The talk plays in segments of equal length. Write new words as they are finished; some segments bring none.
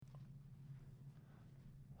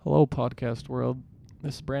Hello, podcast world.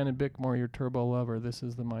 This is Brandon Bickmore, your turbo lover. This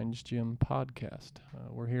is the Mind's Gym podcast.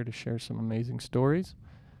 We're here to share some amazing stories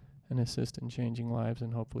and assist in changing lives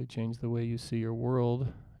and hopefully change the way you see your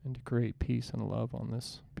world and to create peace and love on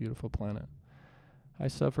this beautiful planet. I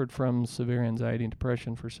suffered from severe anxiety and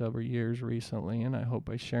depression for several years recently, and I hope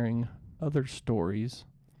by sharing other stories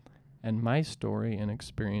and my story and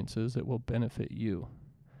experiences, it will benefit you.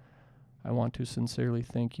 I want to sincerely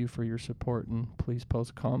thank you for your support, and please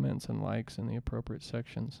post comments and likes in the appropriate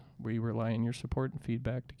sections. We rely on your support and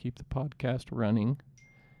feedback to keep the podcast running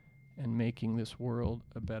and making this world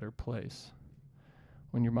a better place.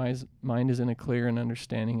 When your mind is in a clear and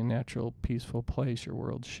understanding and natural, peaceful place, your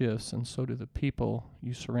world shifts, and so do the people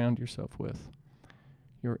you surround yourself with.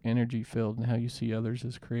 Your energy filled and how you see others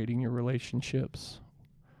is creating your relationships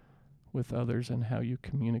with others and how you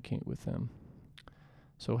communicate with them.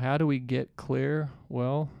 So how do we get clear?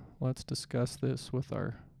 Well, let's discuss this with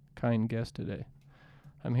our kind guest today.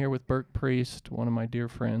 I'm here with Burke Priest, one of my dear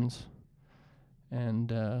friends,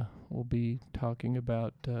 and we'll be talking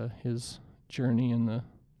about his journey in the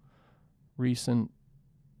recent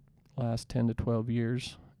last 10 to 12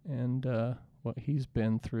 years and what he's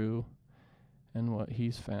been through and what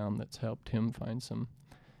he's found that's helped him find some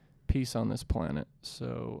peace on this planet.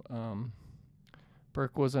 So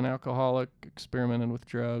Burke was an alcoholic, experimented with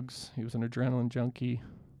drugs. He was an adrenaline junkie,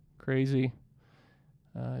 crazy.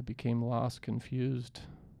 Became lost, confused,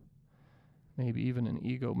 maybe even an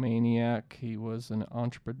egomaniac. He was an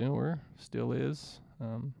entrepreneur, still is.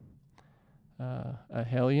 A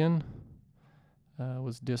hellion,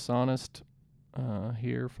 was dishonest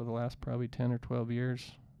here for the last probably 10 or 12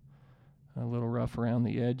 years. A little rough around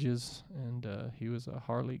the edges, and he was a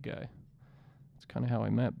Harley guy. Kind of how I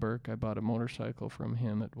met Burke. I bought a motorcycle from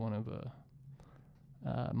him at one of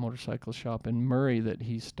a motorcycle shop in Murray that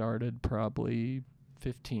he started probably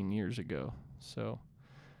 15 years ago. So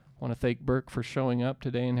I want to thank Burke for showing up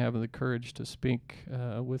today and having the courage to speak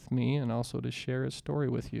with me and also to share his story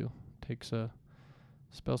with you. It takes a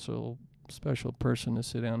special person to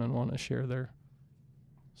sit down and want to share their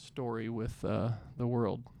story with the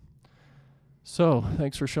world. So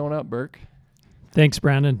thanks for showing up, Burke. Thanks,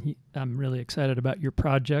 Brandon. I'm really excited about your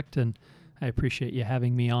project, and I appreciate you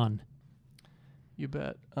having me on. You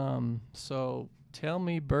bet. So tell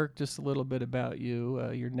me, Burke, just a little bit about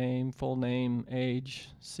you, your name, full name, age,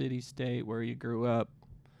 city, state, where you grew up,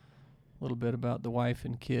 a little bit about the wife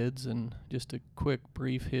and kids, and just a quick,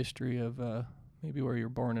 brief history of maybe where you were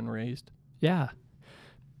born and raised. Yeah.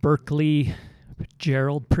 Berkeley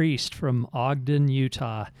Gerald Priest from Ogden,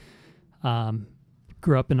 Utah.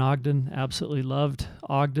 Grew up in Ogden, absolutely loved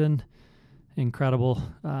Ogden. Incredible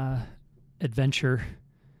adventure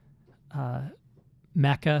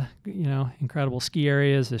mecca, incredible ski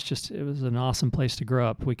areas. It was an awesome place to grow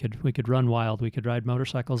up. We could run wild. We could ride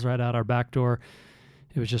motorcycles right out our back door.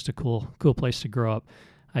 It was just a cool place to grow up.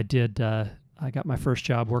 I got my first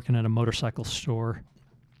job working at a motorcycle store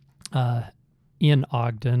in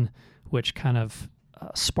Ogden, which kind of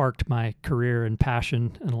sparked my career and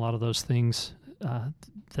passion and a lot of those things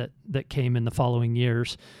that came in the following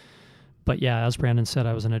years. But yeah, as Brandon said,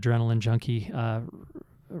 I was an adrenaline junkie,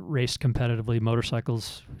 raced competitively,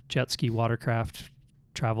 motorcycles, jet ski, watercraft,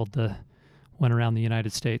 went around the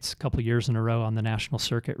United States a couple of years in a row on the national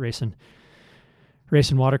circuit racing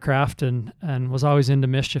watercraft, and was always into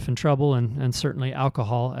mischief and trouble and certainly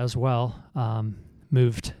alcohol as well.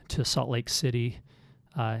 Moved to Salt Lake City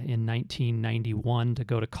in 1991 to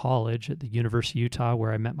go to college at the University of Utah,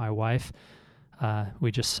 where I met my wife.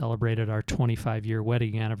 We just celebrated our 25-year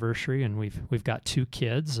wedding anniversary, and we've got 2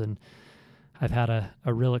 kids, and I've had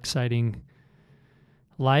a real exciting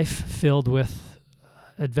life filled with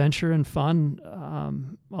adventure and fun.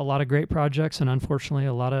 A lot of great projects, and unfortunately,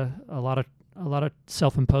 a lot of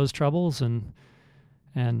self-imposed troubles and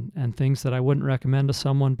things that I wouldn't recommend to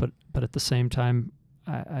someone. But at the same time,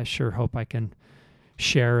 I sure hope I can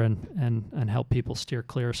share and help people steer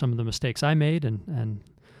clear of some of the mistakes I made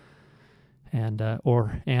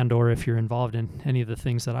or if you're involved in any of the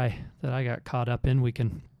things that I got caught up in, we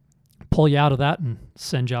can pull you out of that and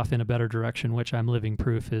send you off in a better direction, which I'm living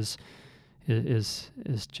proof is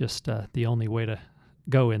just the only way to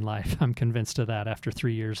go in life. I'm convinced of that after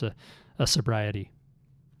 3 years of sobriety.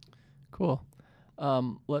 Cool.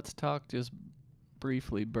 Let's talk just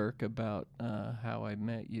briefly, Burke, about how I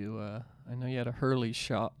met you. I know you had a Harley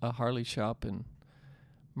shop in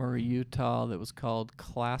Murray, Utah that was called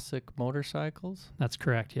Classic Motorcycles. That's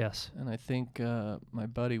correct, yes. And I think my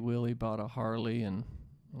buddy Willie bought a Harley and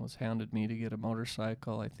hounded me to get a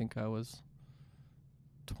motorcycle. I think I was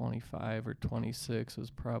 25 or 26. It was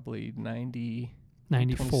probably 90,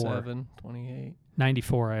 94. 27, 28.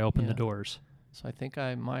 94, I opened Yeah. the doors. So I think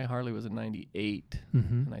my Harley was a 98,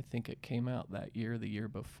 Mm-hmm. and I think it came out that year, the year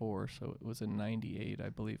before, so it was in 98, I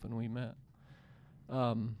believe, when we met.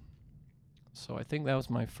 So I think that was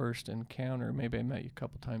my first encounter. Maybe I met you a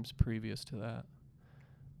couple times previous to that.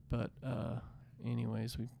 But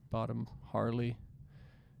anyways, we bought a Harley,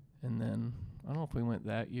 and then I don't know if we went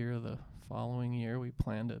that year or the following year. We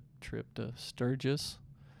planned a trip to Sturgis,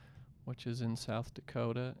 which is in South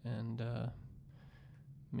Dakota, and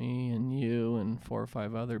me and you and 4 or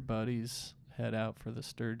 5 other buddies head out for the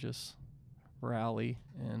Sturgis rally,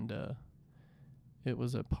 and it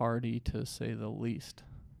was a party, to say the least.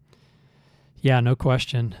 Yeah, no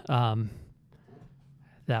question.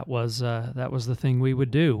 That was the thing we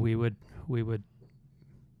would do. We would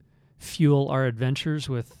fuel our adventures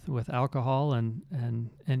with alcohol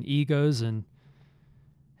and egos, and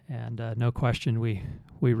no question we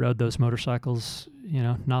rode those motorcycles,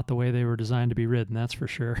 not the way they were designed to be ridden, that's for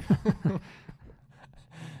sure.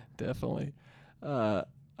 Definitely.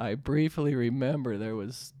 I briefly remember there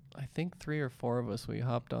was, I think, 3 or 4 of us. We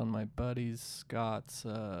hopped on my buddy Scott's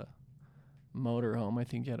motorhome. I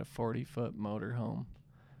think he had a 40-foot motorhome.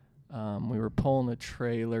 We were pulling a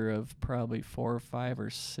trailer of probably 4 or 5 or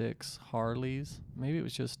 6 Harleys. Maybe it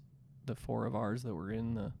was just the 4 of ours that were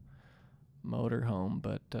in the motorhome,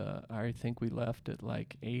 but I think we left at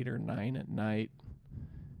like 8 or 9 at night.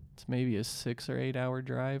 It's maybe a 6 or 8 hour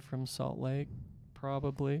drive from Salt Lake,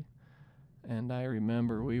 probably. And I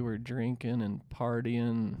remember we were drinking and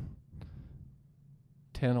partying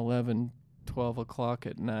 10, 11, 12 o'clock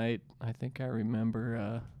at night. I think I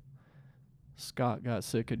remember Scott got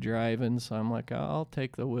sick of driving, so I'm like, I'll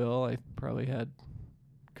take the wheel. I probably had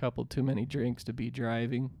a couple too many drinks to be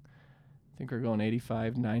driving. I think we're going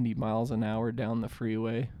 85, 90 miles an hour down the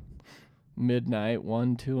freeway. Midnight,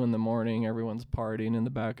 1, 2 in the morning, everyone's partying in the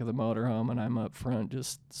back of the motorhome, and I'm up front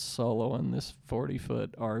just soloing this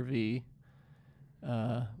 40-foot RV.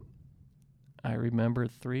 I remember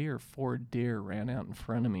 3 or 4 deer ran out in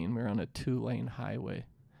front of me, and we were on a 2-lane highway.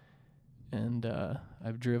 And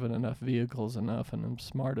I've driven enough vehicles enough, and I'm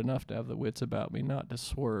smart enough to have the wits about me not to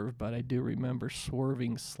swerve, but I do remember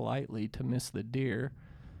swerving slightly to miss the deer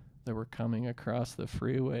that were coming across the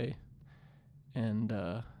freeway, and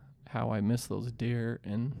how I missed those deer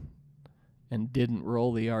and didn't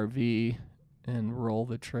roll the RV and roll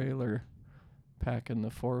the trailer, packing the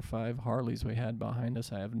 4 or 5 Harleys we had behind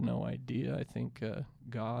us. I have no idea. I think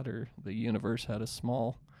God or the universe had a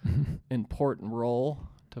small important role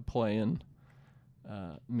to play in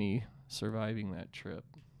me surviving that trip.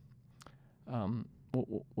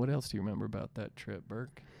 What else do you remember about that trip,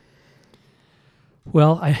 Burke?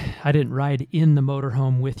 Well, I didn't ride in the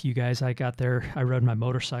motorhome with you guys. I got there. I rode my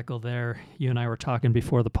motorcycle there. You and I were talking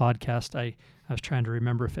before the podcast. I was trying to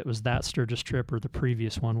remember if it was that Sturgis trip or the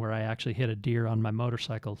previous one where I actually hit a deer on my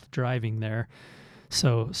motorcycle driving there.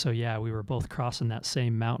 So yeah, we were both crossing that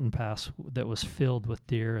same mountain pass that was filled with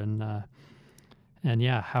deer, and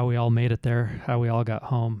yeah, how we all made it there, how we all got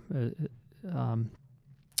home,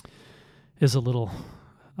 is a little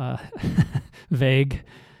vague.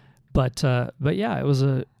 But yeah, it was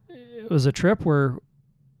a trip where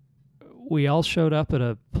we all showed up at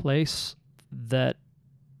a place that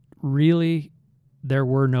really there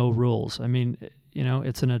were no rules. I mean,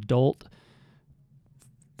 it's an adult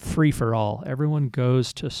free for all. Everyone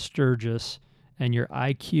goes to Sturgis, and your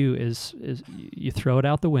IQ is you throw it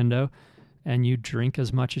out the window, and you drink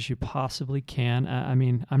as much as you possibly can. I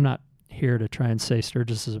mean, I'm not here to try and say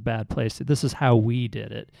Sturgis is a bad place. This is how we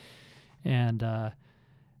did it, and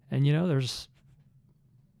there's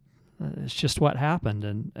it's just what happened,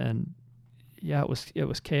 and yeah, it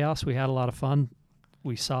was chaos. We had a lot of fun.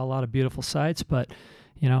 We saw a lot of beautiful sights, but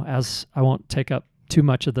as I won't take up too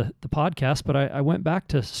much of the podcast, but I went back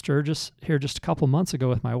to Sturgis here just a couple months ago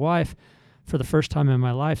with my wife for the first time in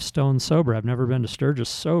my life, stone sober. I've never been to Sturgis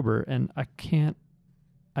sober, and I can't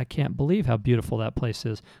believe how beautiful that place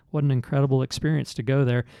is. What an incredible experience to go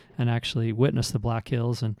there and actually witness the Black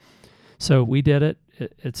Hills. And so we did it.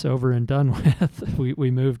 It's over and done with. We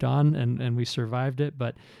moved on and we survived it.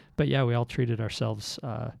 But yeah, we all treated ourselves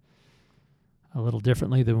a little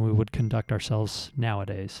differently than we would conduct ourselves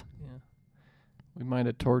nowadays. Yeah, we might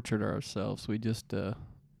have tortured ourselves. We just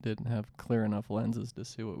didn't have clear enough lenses to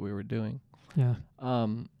see what we were doing. Yeah.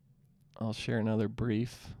 I'll share another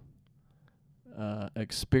brief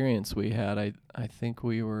experience we had. I think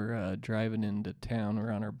we were driving into town. We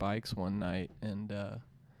were on our bikes one night, and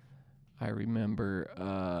I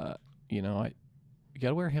remember, you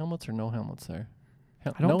gotta wear helmets or no helmets there?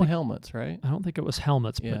 No helmets, right? I don't think it was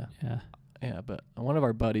helmets, Yeah. but yeah. Yeah, but one of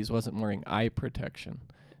our buddies wasn't wearing eye protection,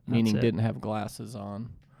 That's meaning it. didn't have glasses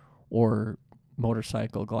on or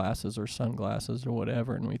motorcycle glasses or sunglasses or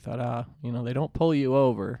whatever. And we thought, they don't pull you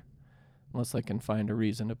over unless they can find a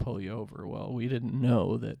reason to pull you over. Well, we didn't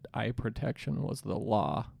know that eye protection was the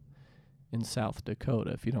law in South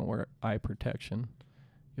Dakota. If you don't wear eye protection,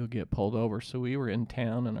 you'll get pulled over. So we were in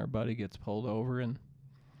town, and our buddy gets pulled over and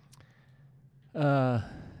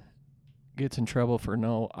gets in trouble for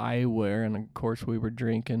no eyewear. And of course, we were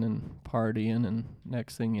drinking and partying, and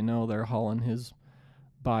next thing you know, they're hauling his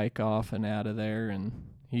bike off and out of there, and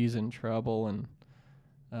he's in trouble, and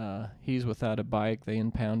he's without a bike. They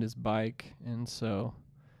impound his bike, and so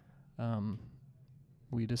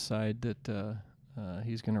we decide that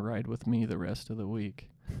he's going to ride with me the rest of the week.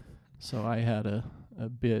 So I had a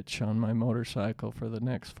bitch on my motorcycle for the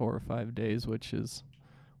next 4 or 5 days, which is,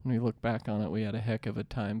 when we look back on it, we had a heck of a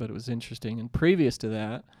time, but it was interesting. And previous to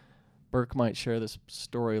that, Burke might share this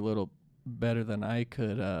story a little better than I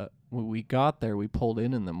could. When we got there, we pulled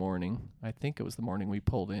in the morning. I think it was the morning we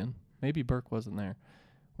pulled in. Maybe Burke wasn't there.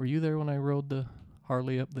 Were you there when I rode the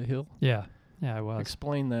Harley up the hill? Yeah, I was.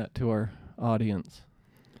 Explain that to our audience.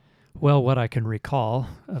 Well, what I can recall,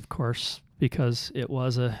 of course, because it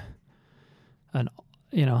was the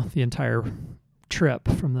entire trip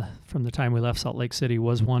from the time we left Salt Lake City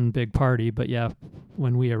was one big party. But yeah,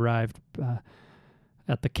 when we arrived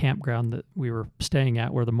at the campground that we were staying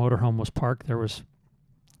at, where the motorhome was parked, there was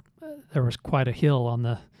quite a hill on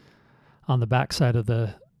the backside of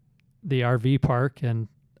the RV park, and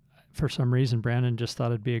for some reason Brandon just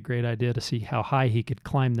thought it'd be a great idea to see how high he could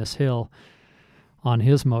climb this hill on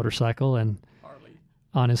his motorcycle and Harley.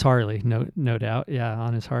 On his Harley, no doubt, yeah,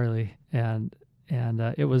 on his Harley, and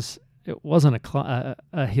it wasn't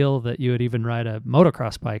a hill that you would even ride a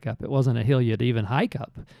motocross bike up. It wasn't a hill you'd even hike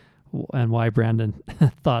up, and why Brandon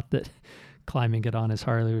thought that climbing it on his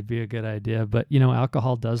Harley would be a good idea. But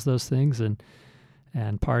alcohol does those things, and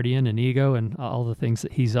partying and ego and all the things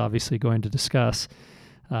that he's obviously going to discuss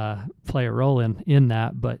play a role in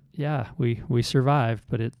that. But yeah, we survived,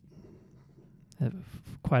 but it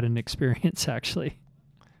quite an experience, actually.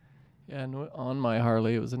 Yeah, and on my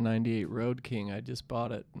Harley, it was a 98 Road King. I just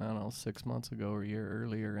bought it, 6 months ago or a year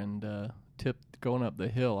earlier, and tipped going up the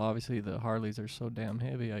hill. Obviously, the Harleys are so damn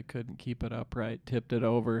heavy, I couldn't keep it upright. Tipped it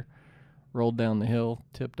over, rolled down the hill,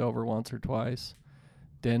 tipped over once or twice,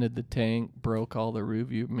 dented the tank, broke all the rear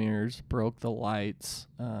view mirrors, broke the lights.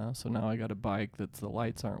 So now I got a bike that the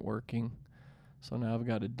lights aren't working. So now I've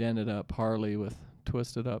got a dented up Harley with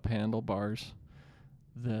twisted up handlebars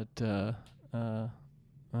that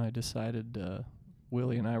I decided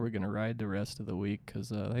Willie and I were going to ride the rest of the week,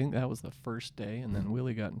 because I think that was the first day, and then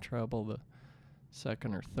Willie got in trouble the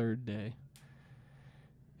second or third day.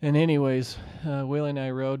 And anyways, Willie and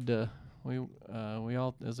I rode we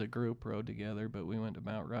all as a group rode together, but we went to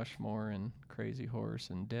Mount Rushmore and Crazy Horse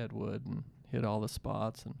and Deadwood and hit all the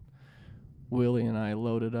spots. And Willie and I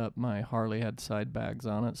loaded up, my Harley had side bags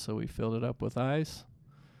on it, so we filled it up with ice,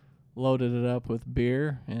 loaded it up with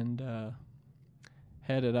beer, and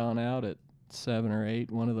headed on out at 7 or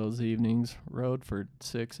 8 one of those evenings, rode for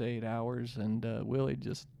 6-8 hours, and Willie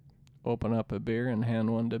just open up a beer and hand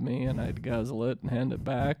one to me, and I'd guzzle it and hand it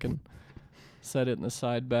back and set it in the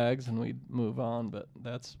side bags, and we'd move on. But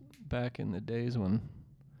that's back in the days when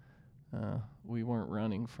we weren't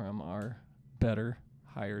running from our better,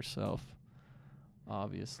 higher self,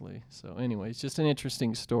 obviously. So anyways, just an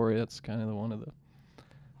interesting story. That's kind of one of the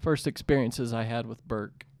first experiences I had with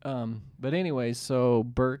Burke. But anyways, so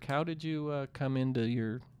Burke, how did you come into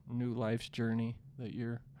your new life's journey that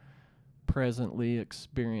you're presently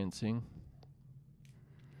experiencing?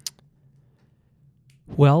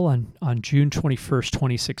 Well, on June 21st,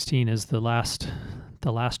 2016 is the last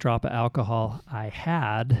drop of alcohol I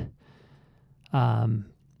had.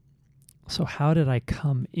 So how did I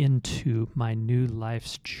come into my new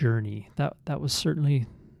life's journey? That was certainly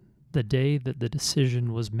the day that the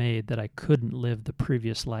decision was made that I couldn't live the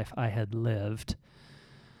previous life I had lived.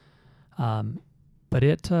 But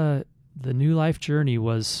the new life journey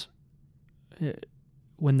was,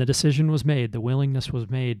 when the decision was made, the willingness was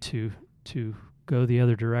made to go the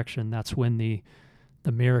other direction. That's when the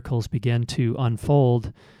miracles began to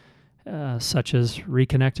unfold, such as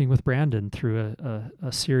reconnecting with Brandon through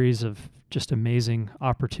a series of just amazing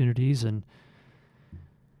opportunities. And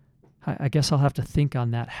I guess I'll have to think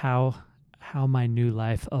on that, how my new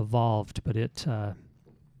life evolved, but it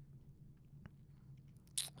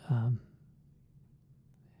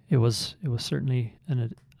was certainly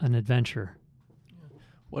an adventure.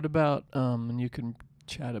 What about and you can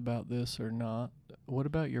chat about this or not, what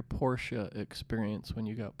about your Porsche experience when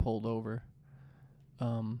you got pulled over?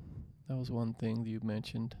 That was one thing that you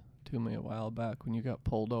mentioned to me a while back when you got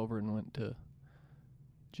pulled over and went to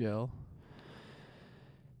jail.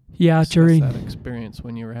 Yeah, Discuss during that experience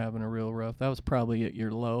when you were having a real rough. That was probably at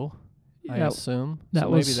your low, I assume. That so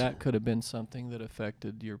was, maybe that could have been something that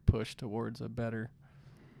affected your push towards a better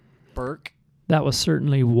Burke. That was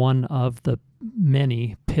certainly one of the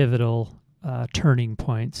many pivotal turning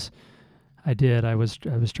points. I was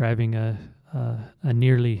driving a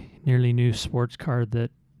nearly new sports car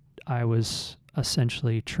that I was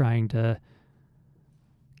essentially trying to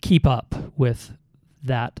keep up with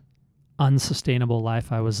that unsustainable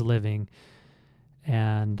life I was living,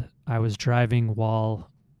 and I was driving while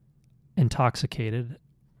intoxicated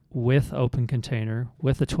with open container,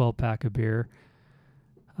 with a 12-pack of beer.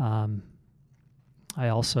 I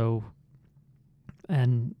also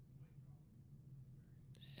and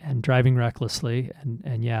driving recklessly,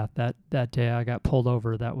 and yeah, that day I got pulled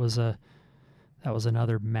over. That was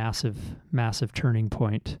another massive turning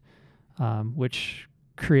point, which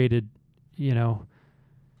created,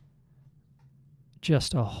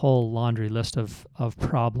 just a whole laundry list of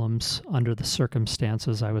problems under the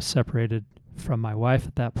circumstances. I was separated from my wife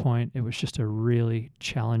at that point. It was just a really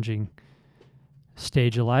challenging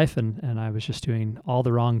stage of life, and I was just doing all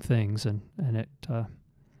the wrong things, and it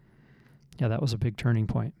that was a big turning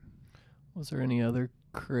point. Was there any other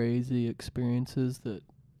crazy experiences that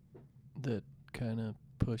kind of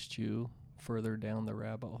pushed you further down the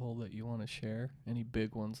rabbit hole that you want to share? Any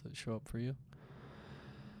big ones that show up for you?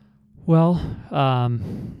 Well,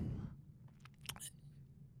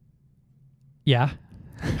 yeah.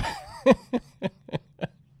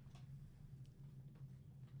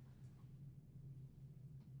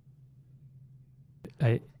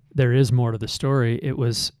 There is more to the story. It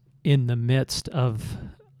was in the midst of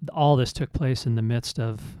all this took place in the midst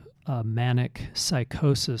of a manic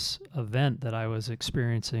psychosis event that I was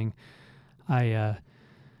experiencing. I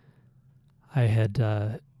had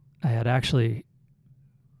actually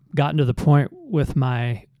gotten to the point with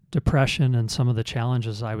my depression and some of the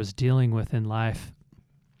challenges I was dealing with in life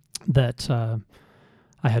that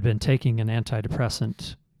I had been taking an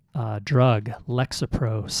antidepressant drug,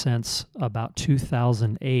 Lexapro, since about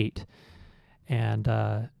 2008, and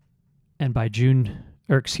by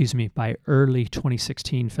by early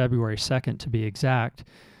 2016, February 2nd to be exact,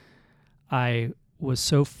 I was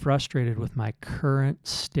so frustrated with my current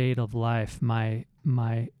state of life, my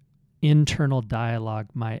internal dialogue,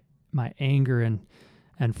 my anger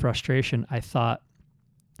and frustration. I thought,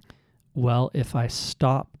 well, if I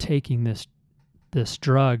stop taking this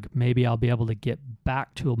drug, maybe I'll be able to get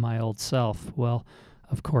back to my old self. Well,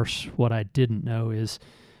 of course, what I didn't know is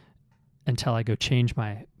until I go change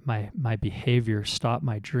my behavior, stop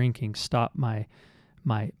my drinking, stop my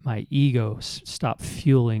ego, stop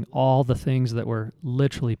fueling all the things that were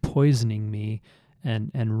literally poisoning me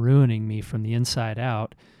and ruining me from the inside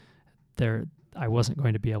out, I wasn't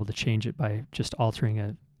going to be able to change it by just altering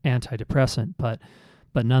an antidepressant. But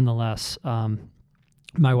nonetheless,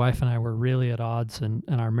 my wife and I were really at odds, and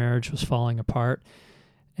our marriage was falling apart.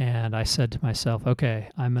 And I said to myself, okay,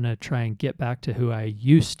 I'm going to try and get back to who I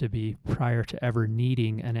used to be prior to ever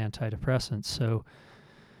needing an antidepressant. So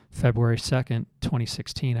February 2nd,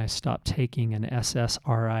 2016, I stopped taking an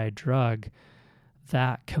SSRI drug.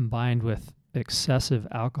 That, combined with excessive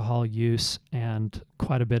alcohol use and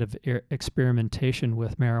quite a bit of experimentation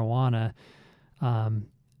with marijuana,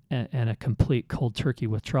 and a complete cold turkey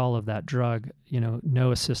withdrawal of that drug,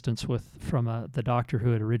 no assistance from the doctor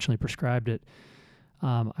who had originally prescribed it.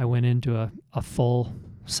 I went into a full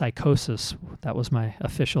psychosis. That was my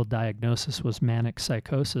official diagnosis, was manic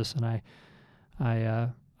psychosis, and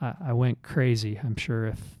I went crazy. I'm sure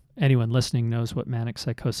if anyone listening knows what manic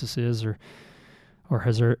psychosis is, or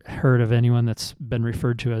has heard of anyone that's been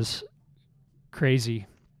referred to as crazy,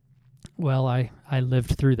 well, I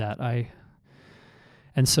lived through that.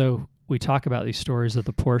 And so we talk about these stories of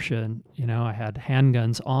the Porsche, and I had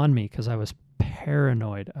handguns on me because I was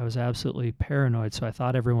paranoid. I was absolutely paranoid. So I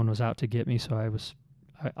thought everyone was out to get me. So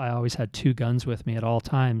I always had two guns with me at all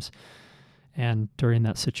times. And during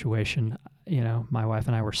that situation, my wife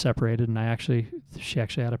and I were separated, and she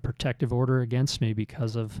actually had a protective order against me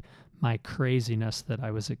because of my craziness that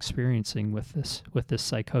I was experiencing with this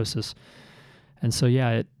psychosis. And so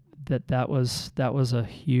that was a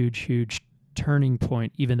huge turning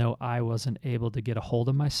point. Even though I wasn't able to get a hold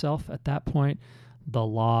of myself at that point, the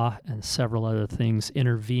law and several other things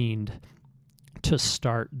intervened to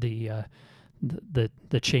start the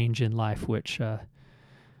change in life, which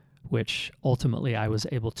ultimately I was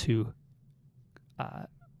able to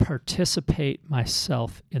participate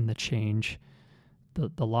myself in the change.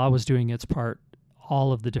 The law was doing its part.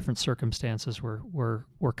 all of the different circumstances were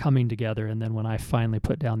coming together. And then when I finally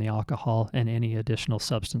put down the alcohol and any additional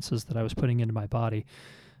substances that I was putting into my body,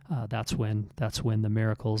 that's when the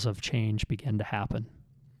miracles of change began to happen.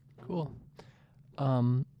 Cool.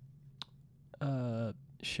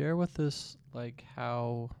 Share with us like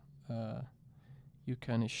how you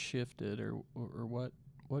kind of shifted, or what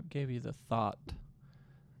gave you the thought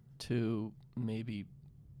to maybe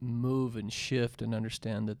move and shift and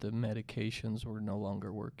understand that the medications were no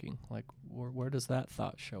longer working. Like, where does that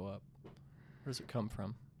thought show up? Where does it come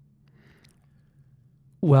from?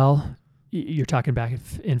 Well, you're talking back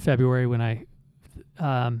in February when I...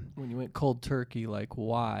 when you went cold turkey, like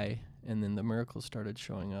why? And then the miracles started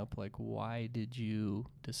showing up. Like, why did you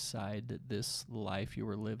decide that this life you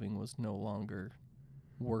were living was no longer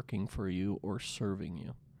working for you or serving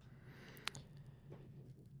you?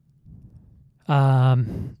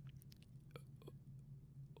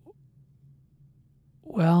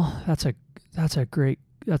 Well, that's a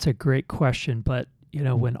great question. But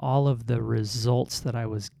when all of the results that I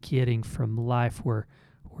was getting from life were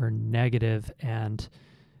negative, and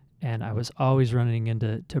I was always running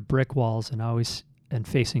into brick walls, and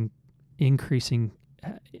facing increasing,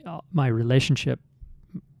 my relationship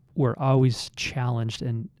were always challenged,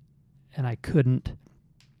 and I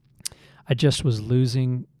just was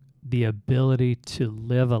losing the ability to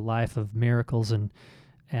live a life of miracles and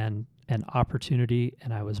opportunity,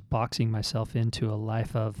 and I was boxing myself into a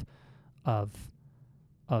life of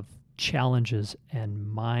challenges and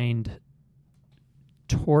mind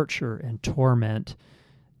torture and torment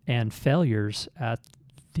and failures at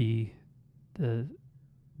the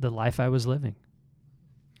life I was living.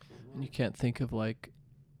 And you can't think of like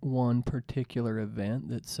one particular event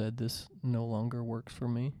that said this no longer works for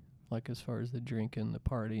me? Like as far as the drinking, the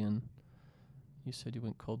partying, you said you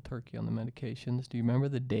went cold turkey on the medications. Do you remember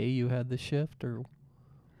the day you had the shift, or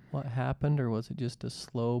what happened, or was it just a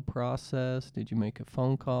slow process? Did you make a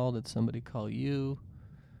phone call? Did somebody call you?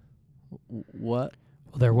 What?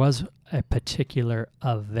 Well, there was a particular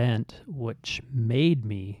event which made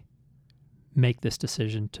me make this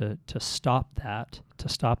decision to stop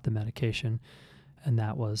the medication, and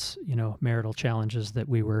that was marital challenges that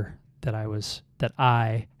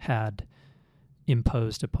I had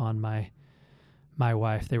imposed upon my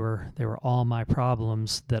wife. They were all my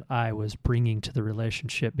problems that I was bringing to the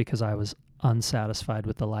relationship because I was unsatisfied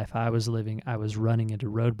with the life I was living. I was running into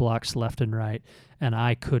roadblocks left and right, and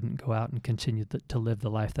I couldn't go out and continue to live the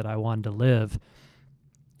life that I wanted to live.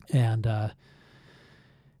 And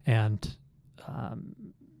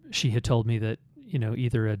she had told me that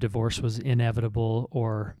either a divorce was inevitable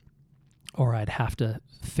or I'd have to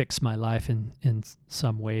fix my life in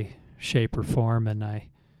some way, shape, or form. And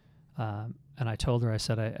I told her, I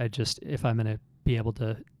said, I just, if I'm going to be able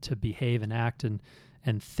to behave and act and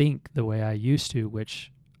think the way I used to,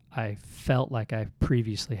 which I felt like I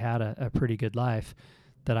previously had a pretty good life,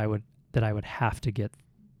 that I would have to get,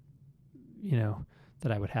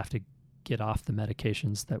 get off the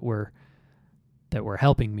medications that were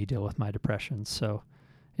helping me deal with my depression. So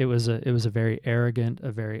it was a very arrogant,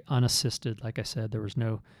 a very unassisted, like I said, there was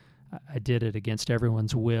no, I did it against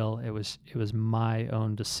everyone's will. It was my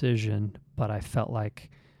own decision, but I felt like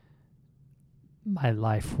my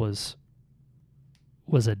life was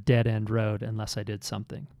a dead end road unless I did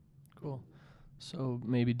something. Cool. So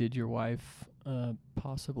maybe did your wife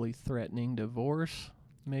possibly threatening divorce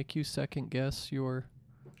make you second guess your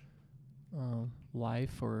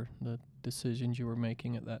life or the decisions you were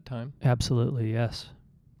making at that time? Absolutely, yes.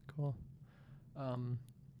 Cool.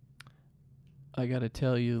 I got to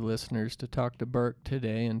tell you, listeners, to talk to Burke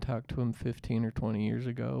today and talk to him 15 or 20 years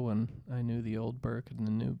ago when I knew the old Burke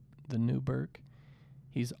and the new Burke,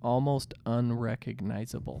 he's almost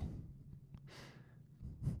unrecognizable.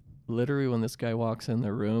 Literally, when this guy walks in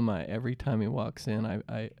the room, every time he walks in,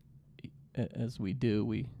 I as we do,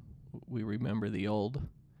 we remember the old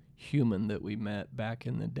human that we met back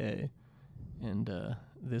in the day, and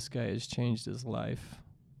this guy has changed his life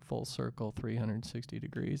full circle, 360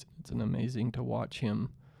 degrees. It's an amazing to watch him,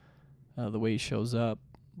 the way he shows up,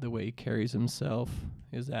 the way he carries himself,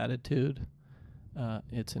 his attitude.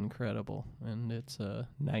 It's incredible, and it's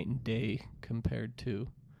night and day compared to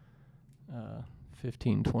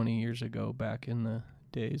 15, 20 years ago, back in the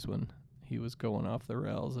days when he was going off the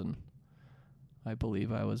rails, and I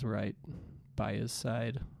believe I was right by his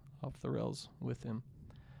side, off the rails with him.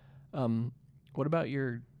 What about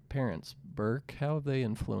your parents, Burke? How have they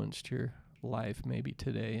influenced your life maybe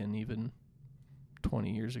today and even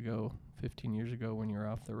 20 years ago, 15 years ago when you're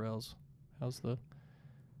off the rails? How's the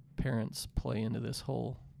parents play into this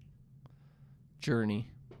whole journey?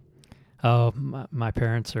 Oh, my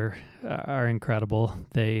parents are incredible.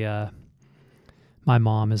 My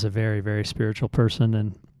mom is a very, very spiritual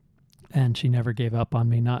person, and she never gave up on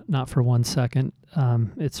me, not for 1 second.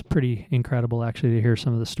 It's pretty incredible actually to hear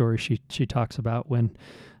some of the stories she talks about when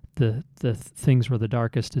the things were the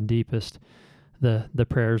darkest and deepest, the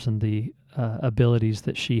prayers and the abilities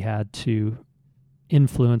that she had to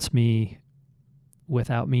influence me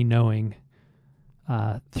without me knowing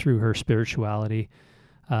through her spirituality.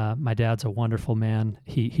 My dad's a wonderful man.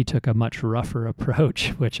 He took a much rougher approach,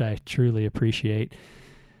 which I truly appreciate.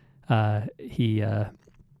 He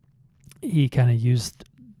kind of used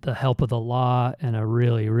the help of the law and a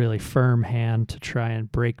really, really firm hand to try and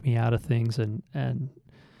break me out of things. And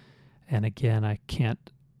again, I can't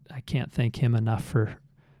thank him enough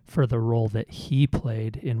for the role that he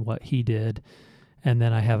played in what he did. And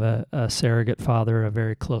then I have a surrogate father, a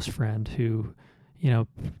very close friend who,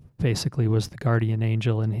 basically was the guardian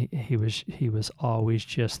angel, and he was always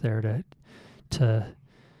just there to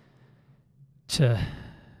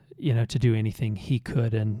do anything he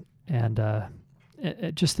could, and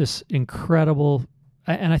just this incredible.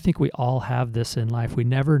 And I think we all have this in life. We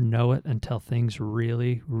never know it until things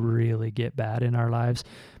really, really get bad in our lives,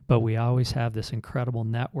 but we always have this incredible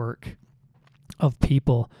network of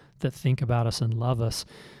people that think about us and love us.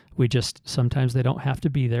 We just, sometimes they don't have to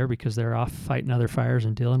be there because they're off fighting other fires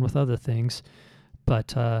and dealing with other things.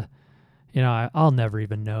 But, I'll never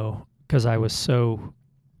even know, because I was so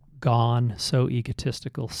gone, so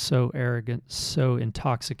egotistical, so arrogant, so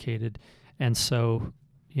intoxicated, and so,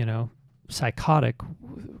 psychotic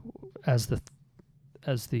as the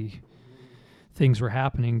things were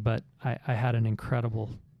happening. But I had an incredible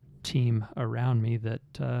team around me that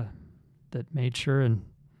made sure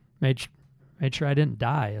I didn't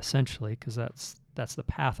die, essentially, because that's the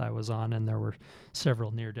path I was on, and there were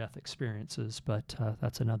several near-death experiences, but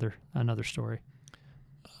that's another story.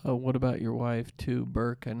 What about your wife, too,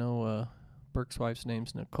 Burke? I know Burke's wife's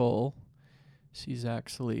name's Nicole. She's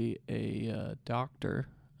actually a doctor.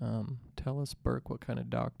 Tell us, Burke, what kind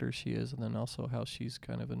of doctor she is, and then also how she's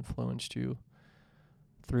kind of influenced you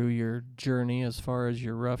through your journey, as far as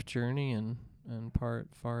your rough journey, and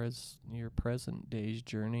far as your present day's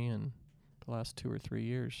journey and the last 2 or 3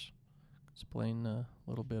 years. Explain a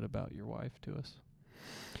little bit about your wife to us.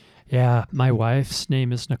 Yeah, my wife's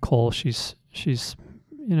name is Nicole. She's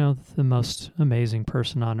the most amazing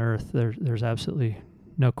person on earth. There's absolutely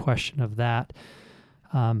no question of that.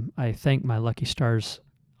 I thank my lucky stars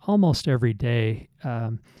almost every day.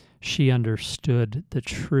 She understood the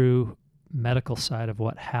true medical side of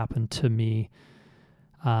what happened to me.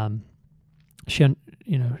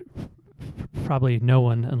 Probably no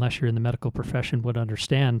one, unless you're in the medical profession, would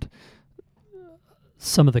understand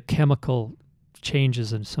some of the chemical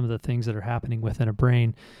changes and some of the things that are happening within a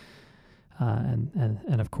brain.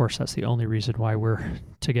 And of course, that's the only reason why we're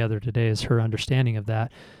together today, is her understanding of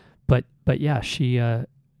that. But yeah, she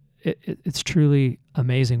it's truly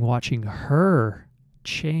amazing watching her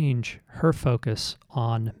change her focus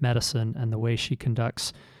on medicine and the way she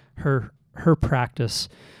conducts her practice.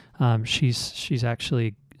 She's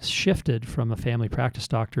actually shifted from a family practice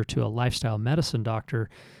doctor to a lifestyle medicine doctor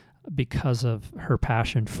because of her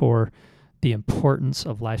passion for the importance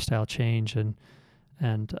of lifestyle change and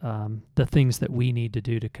the things that we need to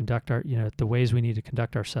do to conduct the ways we need to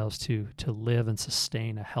conduct ourselves to live and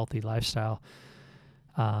sustain a healthy lifestyle.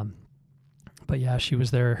 But yeah, she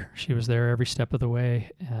was there every step of the way,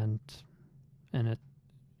 and it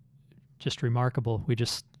just remarkable. We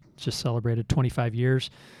just celebrated 25 years.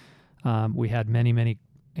 We had many, many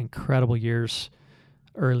incredible years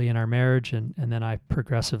early in our marriage, and then I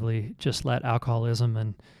progressively just let alcoholism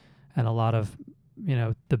and a lot of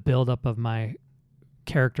the buildup of my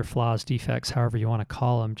character flaws, defects, however you want to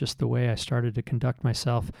call them, just the way I started to conduct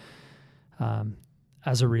myself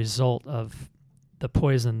as a result of the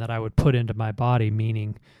poison that I would put into my body,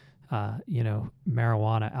 meaning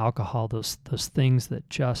marijuana, alcohol, those things that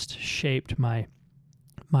just shaped my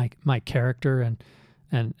character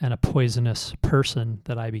and a poisonous person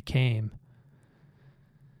that I became.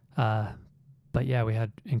 But yeah, we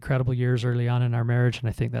had incredible years early on in our marriage, and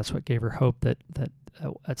I think that's what gave her hope that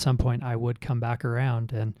at some point I would come back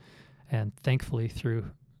around, and thankfully through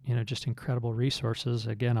just incredible resources.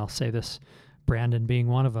 Again, I'll say this, Brandon being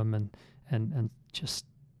one of them, and just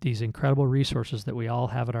these incredible resources that we all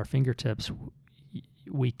have at our fingertips.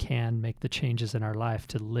 We can make the changes in our life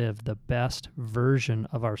to live the best version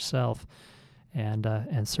of ourselves, and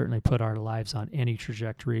certainly put our lives on any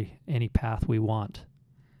trajectory, any path we want.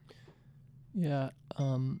 Yeah,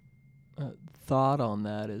 thought on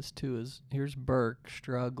that is here's Burke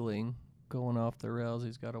struggling going off the rails.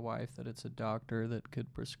 He's got a wife that it's a doctor that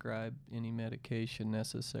could prescribe any medication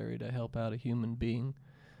necessary to help out a human being.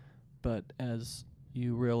 But as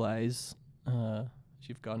you realize, as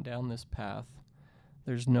you've gone down this path,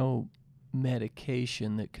 there's no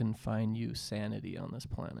medication that can find you sanity on this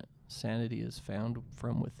planet. Sanity is found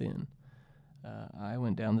from within. I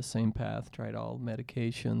went down the same path, tried all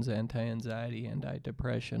medications, anti-anxiety,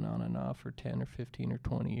 anti-depression on and off for 10 or 15 or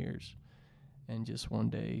 20 years. And just one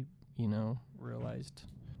day, realized,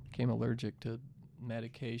 became allergic to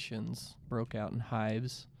medications, broke out in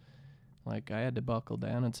hives. Like, I had to buckle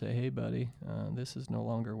down and say, hey, buddy, this is no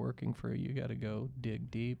longer working for you. You got to go dig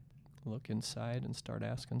deep, look inside, and start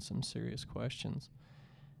asking some serious questions.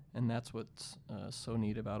 And that's what's so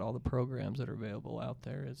neat about all the programs that are available out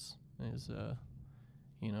there is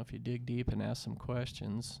if you dig deep and ask some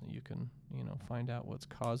questions, you can, find out what's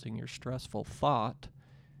causing your stressful thought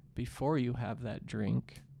before you have that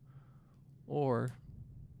drink, or,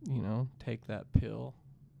 take that pill,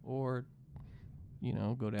 or,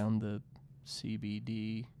 go down the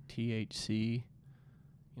CBD, THC,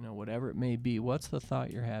 whatever it may be. What's the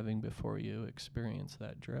thought you're having before you experience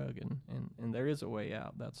that drug? And there is a way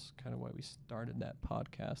out. That's kind of why we started that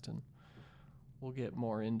podcast, and we'll get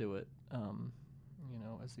more into it,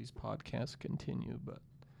 as these podcasts continue. But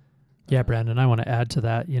yeah, Brandon, I want to add to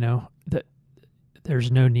that, that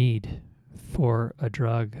there's no need for a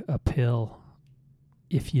drug, a pill,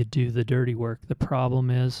 if you do the dirty work. The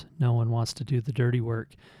problem is no one wants to do the dirty work.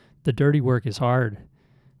 The dirty work is hard.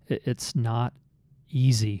 It's not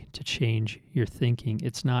easy to change your thinking.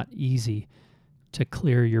 It's not easy to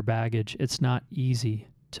clear your baggage. It's not easy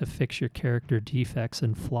to fix your character defects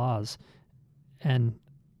and flaws. And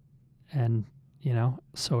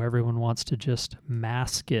so everyone wants to just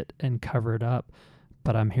mask it and cover it up.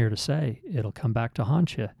 But I'm here to say it'll come back to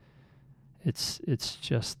haunt you. It's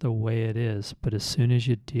just the way it is. But as soon as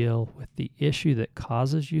you deal with the issue that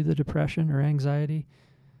causes you the depression or anxiety,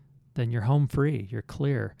 then you're home free. You're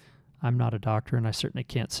clear. I'm not a doctor, and I certainly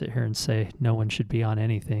can't sit here and say no one should be on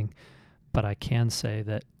anything. But I can say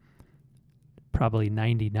that probably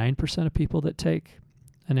 99% of people that take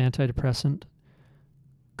an antidepressant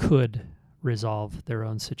could resolve their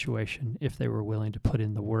own situation if they were willing to put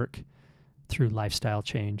in the work through lifestyle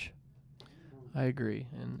change. I agree,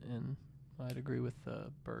 and I'd agree with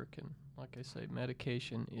Burke. And like I say,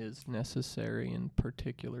 medication is necessary in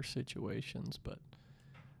particular situations, but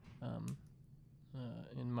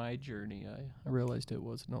in my journey, I realized it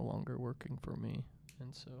was no longer working for me.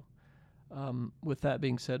 And so with that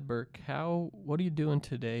being said, Burke, what are you doing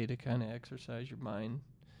today to kind of exercise your mind,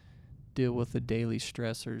 deal with the daily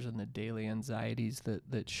stressors and the daily anxieties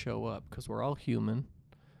that show up? Because we're all human.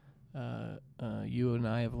 You and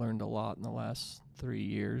I have learned a lot in the last 3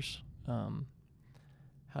 years,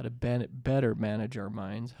 how to better manage our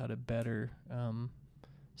minds, how to better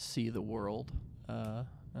see the world,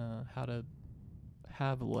 how to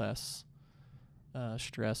have less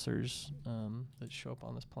stressors that show up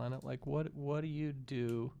on this planet. Like, what do you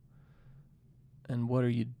do, and what are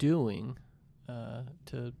you doing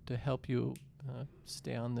to help you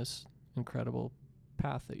stay on this incredible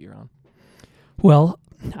path that you're on? Well,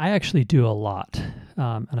 I actually do a lot,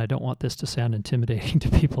 and I don't want this to sound intimidating to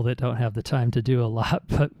people that don't have the time to do a lot,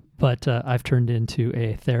 but I've turned into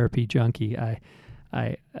a therapy junkie. I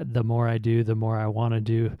the more I do, the more I want to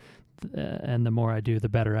do, and the more I do, the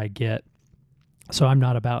better I get. So I'm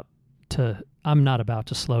not about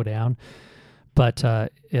to slow down, but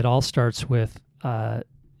it all starts with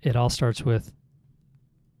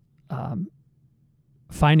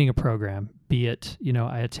finding a program. Be it,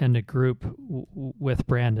 I attend a group with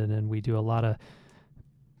Brandon, and we do a lot of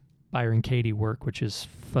Byron Katie work, which is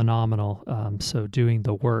phenomenal. So doing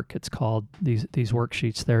the work, it's called these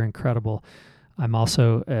worksheets. They're incredible. I'm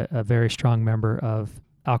also a very strong member of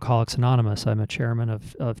Alcoholics Anonymous. I'm a chairman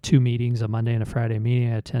of 2 meetings, a Monday and a Friday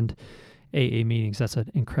meeting. I attend AA meetings. That's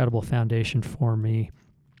an incredible foundation for me.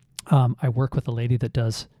 I work with a lady that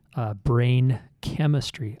does brain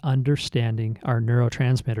chemistry, understanding our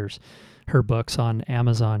neurotransmitters. Her book's on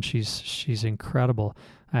Amazon. She's incredible.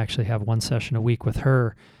 I actually have 1 session a week with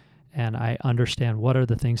her, and I understand what are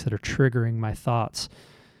the things that are triggering my thoughts.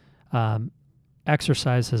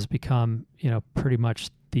 Exercise has become, pretty much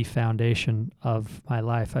the foundation of my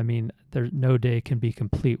life. I mean, no day can be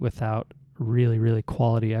complete without really, really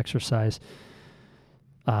quality exercise.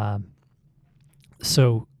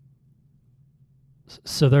 So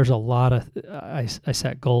there's a lot of, I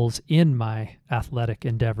set goals in my athletic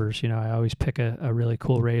endeavors. I always pick a really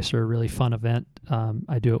cool race or a really fun event.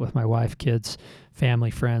 I do it with my wife, kids, family,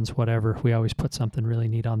 friends, whatever. We always put something really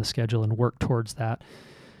neat on the schedule and work towards that.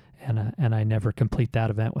 and I never complete that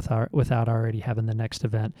event without already having the next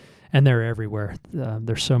event. And they're everywhere.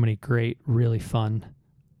 There's so many great, really fun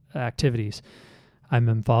activities. I'm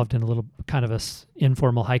involved in a little kind of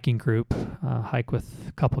informal hiking group, hike with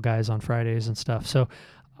a couple guys on Fridays and stuff. So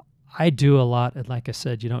I do a lot. And like I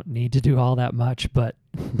said, you don't need to do all that much, but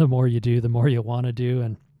the more you do, the more you want to do,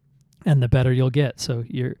 and the better you'll get. So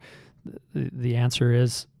the answer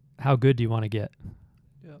is, how good do you want to get?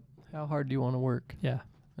 Yep. How hard do you want to work? Yeah.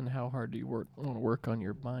 And how hard do you want to work on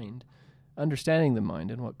your mind? Understanding the mind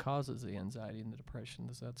and what causes the anxiety and the depression.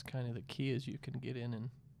 That's kind of the key, is you can get in and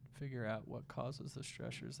figure out what causes the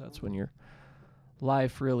stressors. That's when your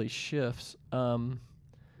life really shifts.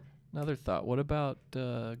 Another thought, what about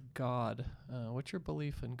God? What's your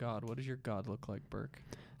belief in God? What does your God look like, Burke?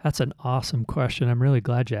 That's an awesome question. I'm really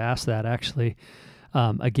glad you asked that, actually.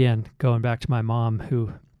 Again, going back to my mom,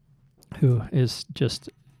 who is just,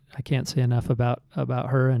 I can't say enough about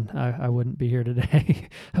her, and I wouldn't be here today,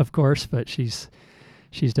 of course, but she's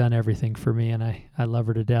done everything for me, and I love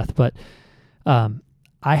her to death. But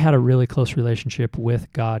I had a really close relationship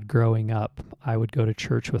with God growing up. I would go to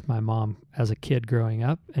church with my mom as a kid growing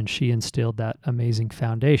up, and she instilled that amazing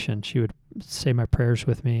foundation. She would say my prayers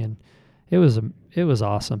with me, and it was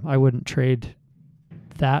awesome. I wouldn't trade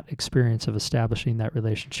that experience of establishing that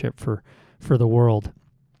relationship for the world.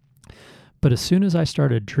 But as soon as I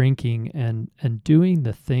started drinking and doing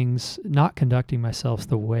the things, not conducting myself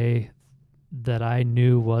the way that I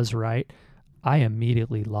knew was right, I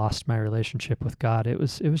immediately lost my relationship with God. It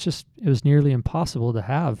was nearly impossible to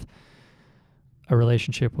have a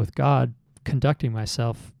relationship with God conducting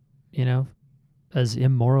myself, as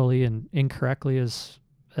immorally and incorrectly as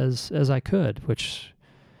I could, which,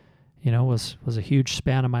 was a huge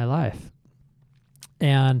span of my life.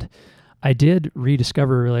 And I did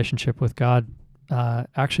rediscover a relationship with God,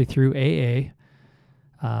 actually through AA,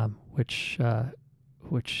 which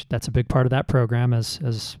that's a big part of that program,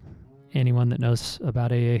 as anyone that knows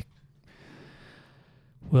about AA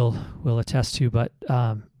will attest to. But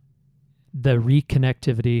the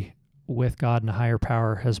reconnectivity with God and a higher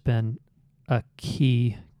power has been a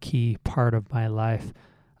key part of my life.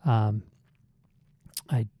 I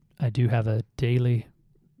do have a daily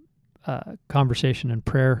conversation and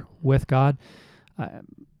prayer with God.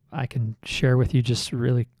 I can share with you just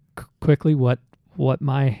really quickly what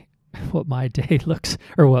my day looks,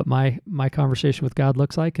 or what my conversation with God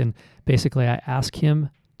looks like. And basically I ask him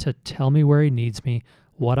to tell me where he needs me,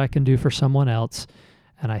 what I can do for someone else,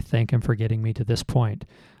 and I thank him for getting me to this point.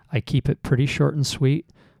 I keep it pretty short and sweet,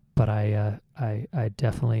 but I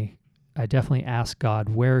definitely ask God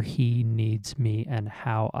where he needs me and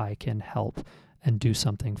how I can help and do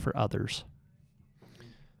something for others.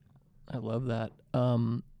 I love that.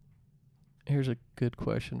 Here's a good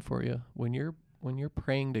question for you. When you're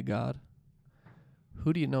praying to God,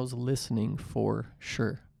 who do you know is listening for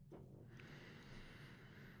sure?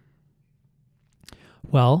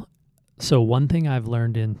 Well, so one thing I've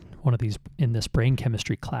learned in this brain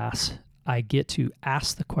chemistry class, I get to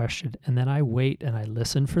ask the question and then I wait and I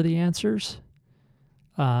listen for the answers.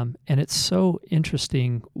 And it's so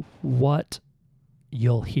interesting what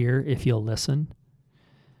you'll hear if you'll listen.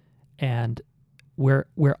 And we're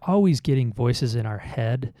always getting voices in our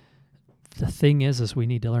head. The thing is we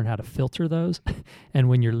need to learn how to filter those. And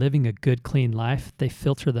when you're living a good, clean life, they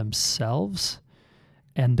filter themselves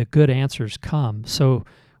and the good answers come. So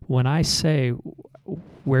when I say,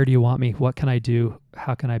 where do you want me? What can I do?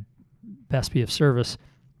 How can I best be of service?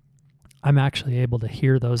 I'm actually able to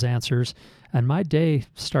hear those answers, and my day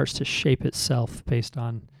starts to shape itself based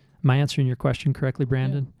on, am I answering your question correctly,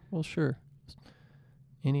 Brandon? Yeah, well, sure.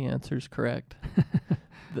 Any answer is correct.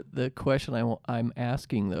 The question I'm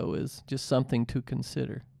asking, though, is just something to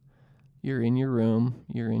consider. You're in your room,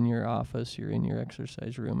 you're in your office, you're in your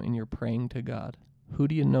exercise room, and you're praying to God. Who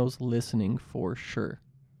do you know's listening for sure,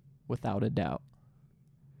 without a doubt?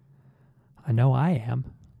 I know I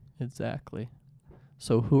am. Exactly.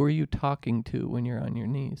 So who are you talking to when you're on your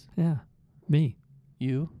knees? Yeah, me.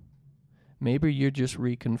 You? Maybe you're just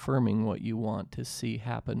reconfirming what you want to see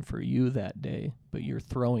happen for you that day, but you're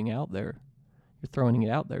throwing it out there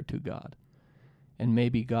to God. And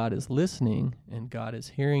maybe God is listening and God is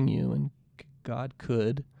hearing you, and God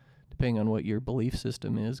could, depending on what your belief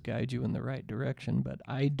system is, guide you in the right direction. But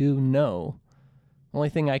I do know, the only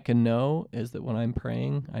thing I can know is that when I'm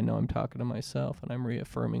praying, I know I'm talking to myself and I'm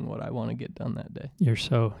reaffirming what I want to get done that day. You're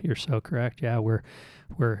so correct. Yeah,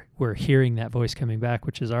 we're hearing that voice coming back,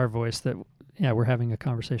 which is our voice that, yeah, we're having a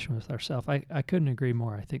conversation with ourselves. I couldn't agree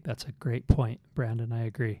more. I think that's a great point, Brandon. I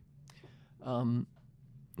agree.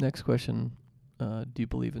 Next question. Do you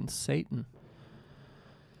believe in Satan?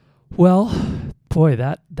 Well, boy,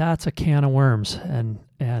 that's a can of worms, and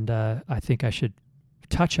I think I should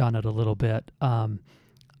touch on it a little bit. I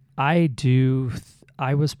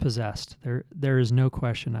was possessed. There is no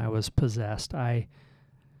question I was possessed.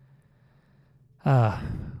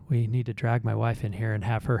 We need to drag my wife in here and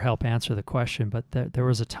have her help answer the question, but there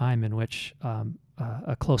was a time in which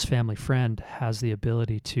a close family friend has the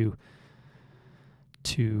ability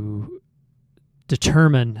to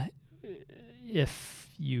determine if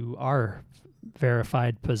you are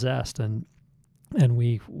verified possessed, and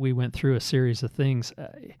we went through a series of things.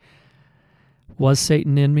 Was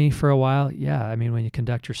Satan in me for a while? Yeah. I mean, when you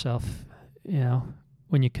conduct yourself,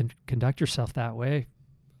 when you conduct yourself that way,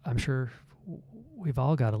 I'm sure we've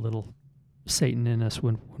all got a little Satan in us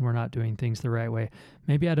when we're not doing things the right way.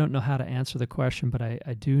 Maybe I don't know how to answer the question, but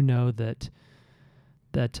I do know that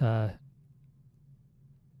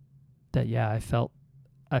yeah, I felt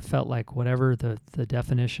like whatever the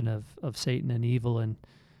definition of Satan and evil and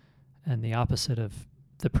the opposite of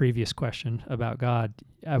the previous question about God,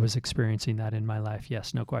 I was experiencing that in my life.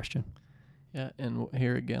 Yes, no question. Yeah, and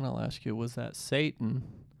here again, I'll ask you, was that Satan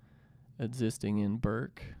existing in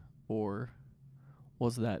Burke, or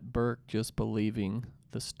was that Burke just believing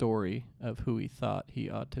the story of who he thought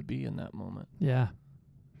he ought to be in that moment? Yeah.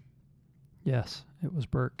 Yes, it was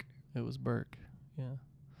Burke. It was Burke, yeah.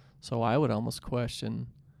 So I would almost question,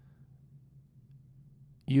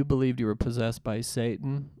 you believed you were possessed by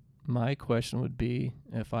Satan. My question would be,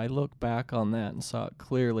 if I look back on that and saw it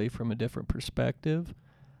clearly from a different perspective,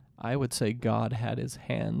 I would say God had his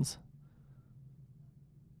hands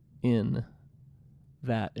in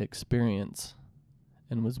that experience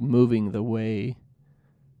and was moving the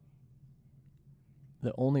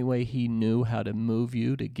only way he knew how to move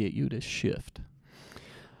you to get you to shift.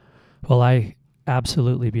 Well, I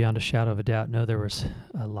absolutely, beyond a shadow of a doubt, know there was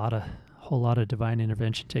a whole lot of divine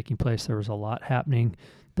intervention taking place. There was a lot happening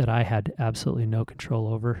that I had absolutely no control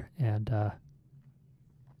over, and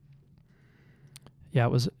yeah, it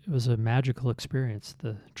was a magical experience,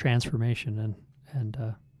 the transformation, and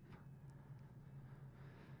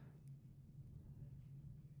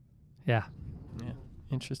yeah. Yeah,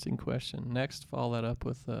 interesting question. Next, follow that up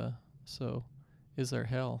with, so is there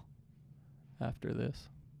hell after this?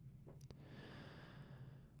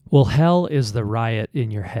 Well, hell is the riot in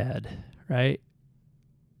your head, right?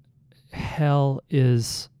 Hell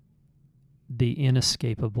is the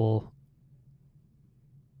inescapable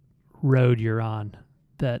road you're on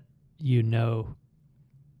that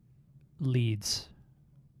leads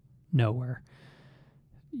nowhere.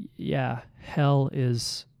 Yeah, hell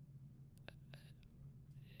is...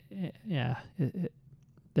 Yeah,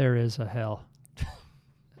 there is a hell.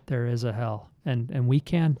 There is a hell. And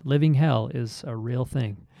living hell is a real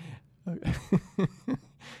thing.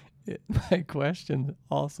 My question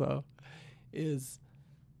also is,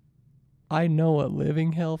 I know what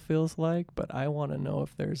living hell feels like, but I want to know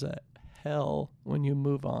if there's a hell when you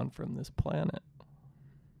move on from this planet.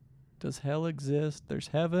 Does hell exist? There's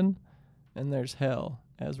heaven and there's hell,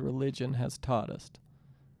 as religion has taught us.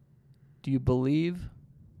 Do you believe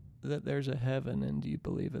that there's a heaven, and do you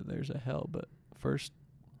believe that there's a hell? But first,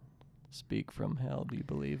 speak from hell. Do you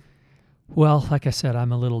believe? Well, like I said,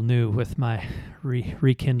 I'm a little new with my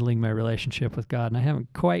rekindling my relationship with God, and I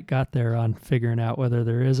haven't quite got there on figuring out whether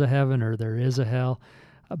there is a heaven or there is a hell,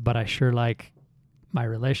 but I sure like my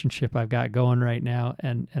relationship I've got going right now,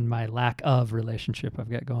 and my lack of relationship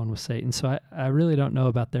I've got going with Satan. So I really don't know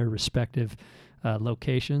about their respective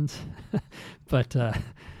locations,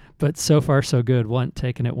 but so far so good.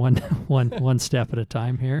 Taking it one step at a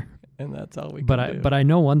time here. And that's all we can do. But I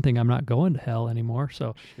know one thing: I'm not going to hell anymore.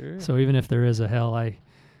 So sure. So even if there is a hell, I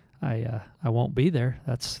won't be there.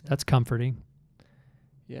 That's comforting.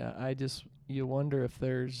 Yeah, you wonder if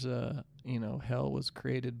there's hell was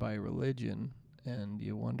created by religion, and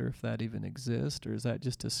you wonder if that even exists, or is that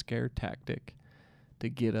just a scare tactic to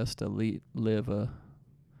get us to live a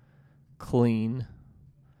clean,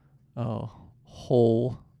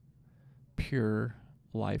 whole, pure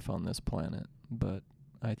life on this planet. But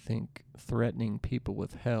I think threatening people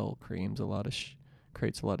with hell creates a lot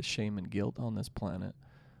of shame and guilt on this planet,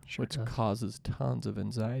 sure which causes tons of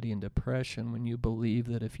anxiety and depression when you believe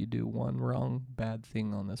that if you do one wrong, bad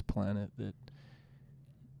thing on this planet, that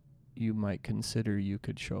you might consider you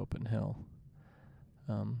could show up in hell.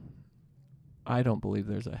 I don't believe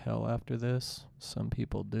there's a hell after this. Some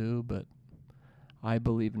people do, but I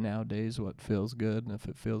believe nowadays what feels good, and if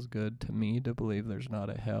it feels good to me to believe there's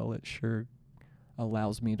not a hell, it sure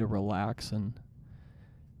allows me to relax and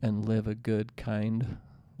live a good, kind,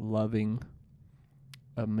 loving,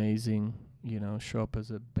 amazing, show up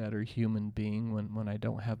as a better human being when I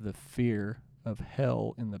don't have the fear of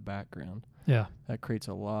hell in the background. Yeah. That creates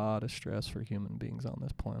a lot of stress for human beings on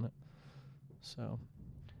this planet. So,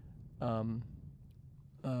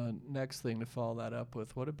 next thing to follow that up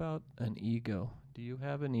with, what about an ego? Do you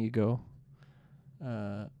have an ego?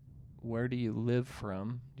 Where do you live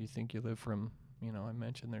from? Do you think you live from, I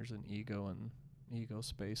mentioned there's an ego and ego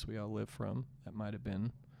space we all live from. That might have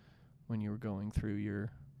been when you were going through your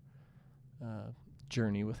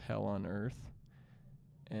journey with hell on earth.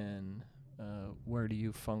 And where do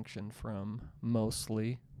you function from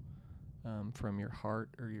mostly? From your heart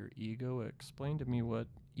or your ego? Explain to me what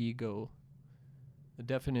ego, the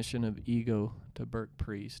definition of ego to Burke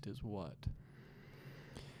Priest is what?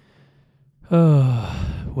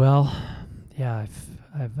 Well, yeah,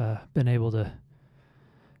 I've been able to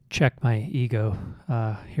check my ego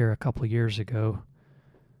here a couple years ago,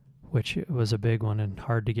 which was a big one and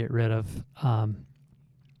hard to get rid of.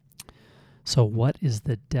 So what is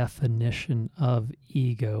the definition of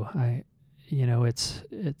ego? It's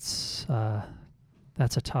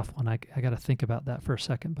that's a tough one. I got to think about that for a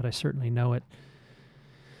second, but I certainly know it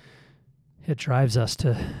drives us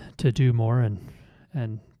to do more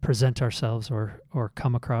and present ourselves or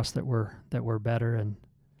come across that we're better and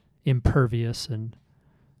impervious and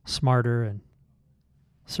smarter, and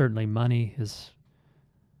certainly money is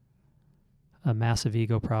a massive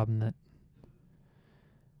ego problem that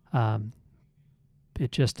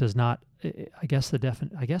it just does not. I guess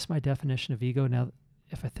my definition of ego now,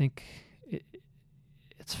 if I think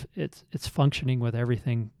it's functioning with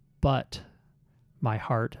everything but my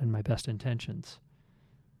heart and my best intentions.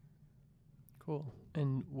 Cool.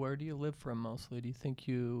 And where do you live from mostly? Do you think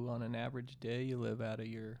you, on an average day, you live out of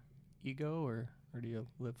your ego, or do you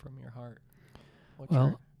live from your heart?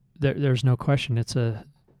 There's no question. It's a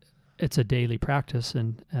daily practice,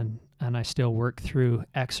 and I still work through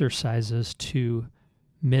exercises to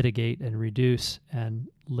mitigate and reduce and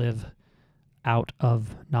live out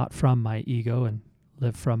of, not from my ego, and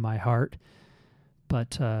live from my heart.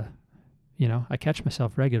 But I catch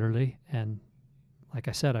myself regularly, and like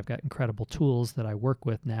I said, I've got incredible tools that I work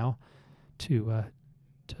with now to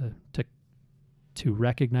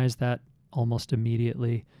recognize that almost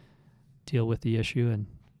immediately, deal with the issue, and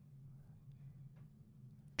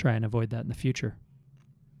try and avoid that in the future.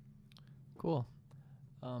 Cool.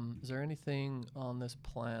 Is there anything on this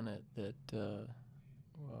planet that,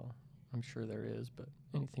 I'm sure there is, but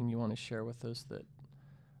anything you want to share with us that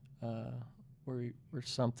were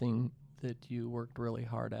something that you worked really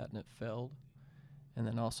hard at and it failed? And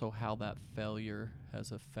then also how that failure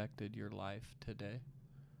has affected your life today?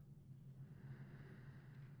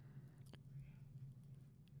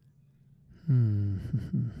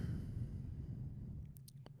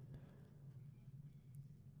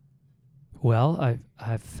 Well,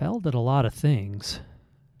 I've failed at a lot of things.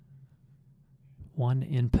 One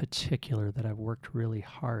in particular that I've worked really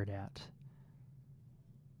hard at.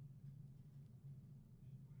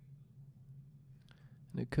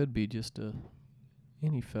 And it could be just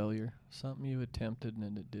any failure, something you attempted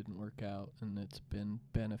and it didn't work out, and it's been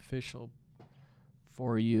beneficial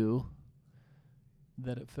for you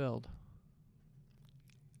that it failed.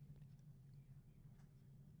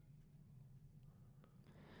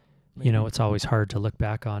 Maybe. It's always hard to look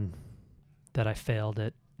back on that I failed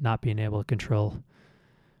at not being able to control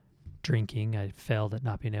drinking. I failed at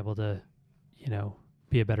not being able to,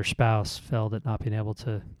 be a better spouse, failed at not being able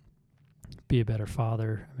to be a better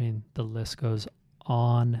father. I mean, the list goes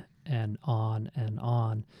on and on and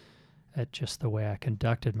on at just the way I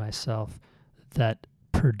conducted myself that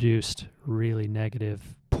produced really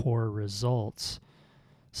negative, poor results.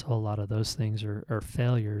 So a lot of those things are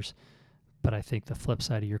failures. But I think the flip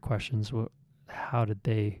side of your questions, how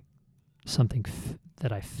did something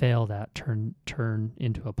that I failed at turn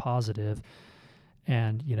into a positive?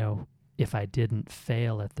 And, if I didn't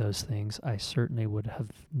fail at those things, I certainly would have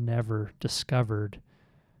never discovered,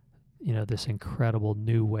 this incredible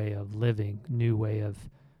new way of living, new way of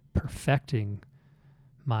perfecting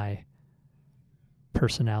my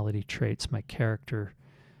personality traits, my character,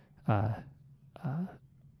 the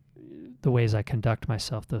ways I conduct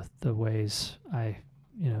myself, the ways I,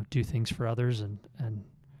 do things for others,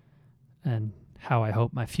 and how I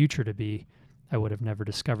hope my future to be. I would have never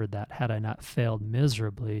discovered that had I not failed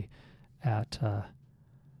miserably at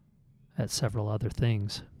several other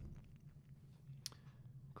things.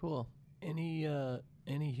 Cool. Any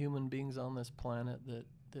human beings on this planet that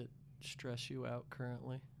stress you out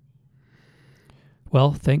currently?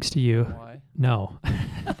 Well, thanks to you. Why? No.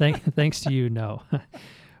 Thanks to you, no.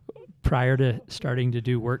 Prior to starting to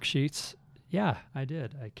do worksheets, Yeah, I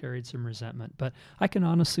did. I carried some resentment, but I can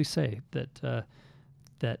honestly say that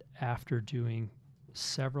that after doing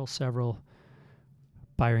several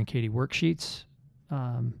Byron Katie worksheets,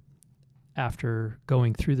 after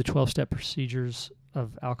going through the 12-step procedures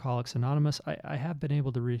of Alcoholics Anonymous, I have been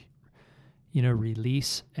able to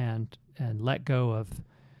release and let go of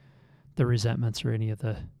the resentments or any of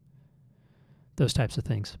those types of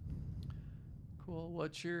things. Cool.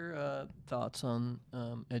 What's your thoughts on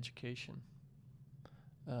education?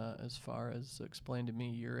 As far as explain to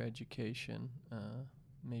me your education,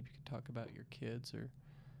 maybe you could talk about your kids, or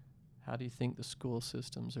how do you think the school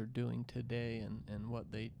systems are doing today, and what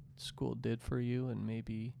school did for you, and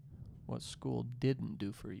maybe what school didn't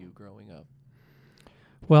do for you growing up?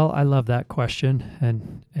 Well, I love that question,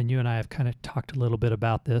 and you and I have kind of talked a little bit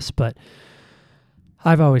about this, but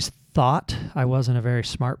I've always thought I wasn't a very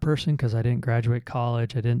smart person because I didn't graduate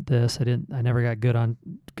college. I never got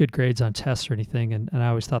good grades on tests or anything. And I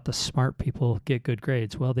always thought the smart people get good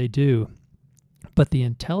grades. Well, they do. But the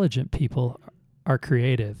intelligent people are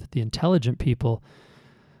creative. The intelligent people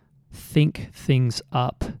think things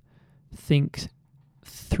up, think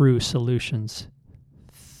through solutions,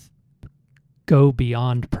 go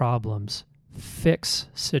beyond problems, fix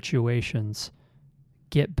situations,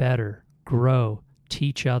 get better, grow,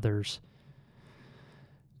 teach others.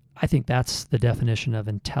 I think that's the definition of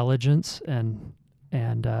intelligence, and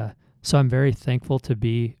so I'm very thankful to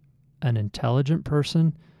be an intelligent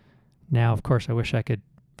person. Now, of course, I wish I could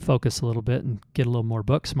focus a little bit and get a little more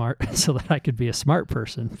book smart so that I could be a smart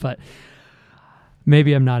person. But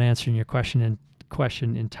maybe I'm not answering your question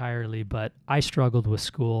entirely. But I struggled with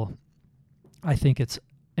school. I think it's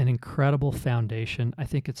an incredible foundation. I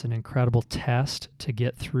think it's an incredible test to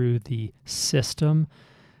get through the system,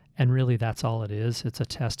 and really that's all it is. It's a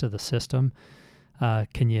test of the system.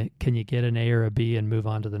 Can you get an A or a B and move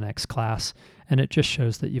on to the next class? And it just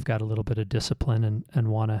shows that you've got a little bit of discipline and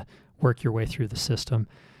want to work your way through the system.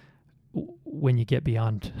 When you get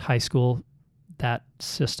beyond high school, that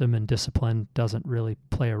system and discipline doesn't really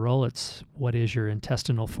play a role. It's what is your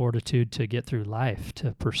intestinal fortitude to get through life,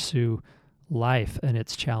 to pursue life and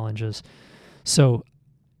its challenges. So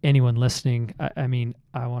anyone listening,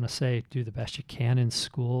 I want to say do the best you can in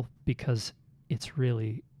school, because it's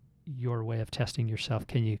really your way of testing yourself.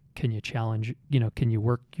 Can you challenge, can you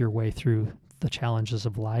work your way through the challenges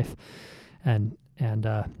of life? And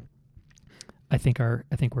I think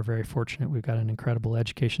we're very fortunate. We've got an incredible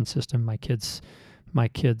education system. My kids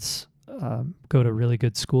go to really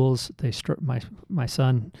good schools. My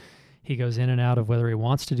son, he goes in and out of whether he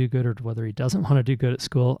wants to do good or whether he doesn't want to do good at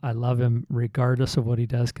school. I love him regardless of what he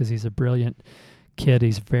does because he's a brilliant kid.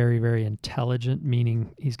 He's very, very intelligent,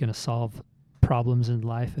 meaning he's going to solve problems in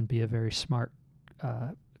life and be a very smart,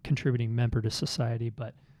 contributing member to society.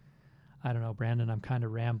 But I don't know, Brandon, I'm kind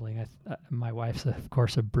of rambling. My wife's, of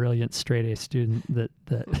course, a brilliant straight-A student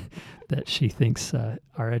that she thinks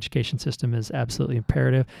our education system is absolutely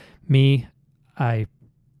imperative. Me,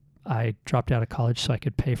 I dropped out of college so I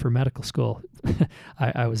could pay for medical school.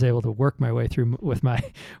 I was able to work my way through with my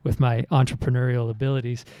entrepreneurial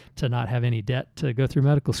abilities to not have any debt to go through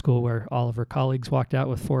medical school, where all of her colleagues walked out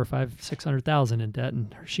with $400,000-$600,000 in debt,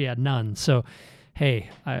 and she had none. So,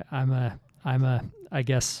 hey, I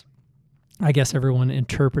guess everyone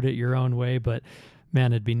interpret it your own way, but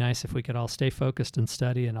man, it'd be nice if we could all stay focused and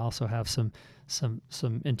study and also have some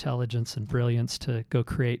intelligence and brilliance to go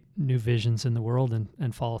create new visions in the world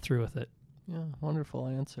and follow through with it. Yeah, wonderful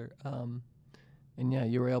answer. And yeah,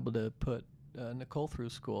 you were able to put Nicole through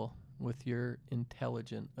school with your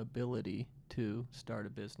intelligent ability to start a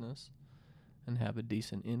business and have a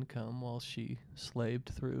decent income while she slaved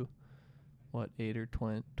through, 12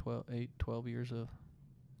 years of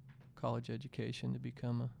college education to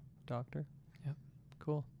become a doctor. Yep.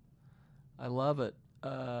 Cool. I love it.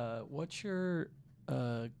 What's your,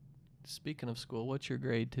 speaking of school, what's your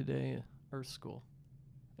grade today, Earth School?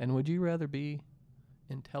 And would you rather be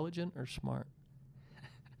intelligent or smart?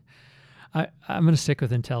 I'm going to stick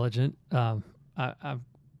with intelligent. I'm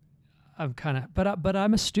kind of, but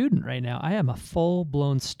I'm a student right now. I am a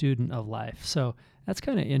full-blown student of life. So that's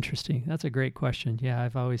kind of interesting. That's a great question. Yeah,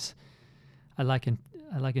 I like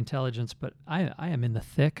intelligence, but I am in the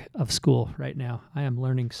thick of school right now. I am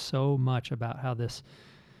learning so much about how this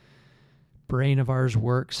brain of ours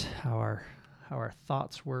works, how our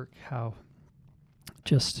thoughts work, how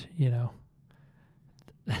just,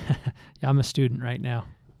 I'm a student right now.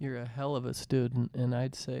 You're a hell of a student, and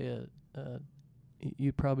I'd say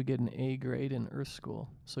you'd probably get an A grade in Earth School.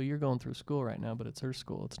 So you're going through school right now, but it's Earth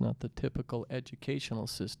School. It's not the typical educational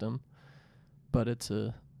system, but it's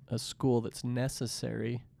a school that's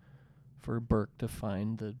necessary for Burke to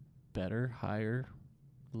find the better, higher,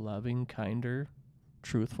 loving, kinder,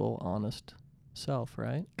 truthful, honest self,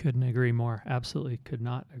 right? Couldn't agree more. Absolutely could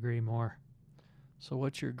not agree more. So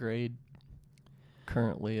what's your grade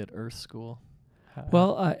currently at Earth School?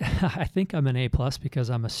 Well, I think I'm an A+ because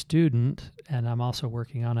I'm a student, and I'm also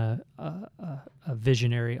working on a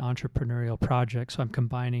visionary entrepreneurial project. So I'm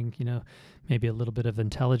combining, maybe a little bit of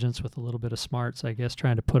intelligence with a little bit of smarts, I guess,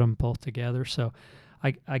 trying to put them both together. So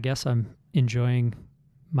I guess I'm enjoying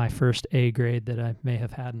my first A grade that I may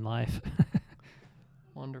have had in life.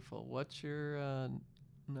 Wonderful. What's your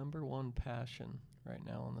number one passion right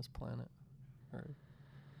now on this planet?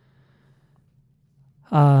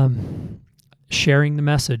 Sharing the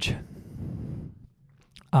message.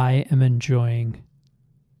 I am enjoying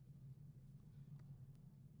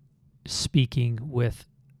speaking with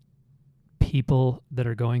people that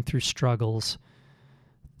are going through struggles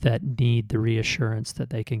that need the reassurance that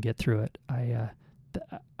they can get through it.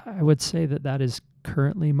 I would say that is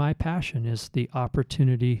currently my passion, is the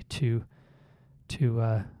opportunity to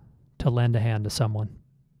lend a hand to someone.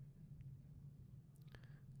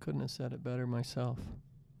 Couldn't have said it better myself.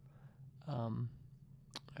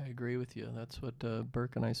 I agree with you. That's what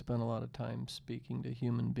Burke and I spend a lot of time speaking to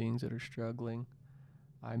human beings that are struggling.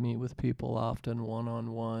 I meet with people often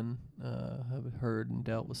one-on-one, have heard and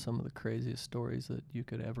dealt with some of the craziest stories that you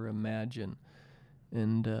could ever imagine.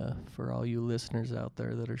 And for all you listeners out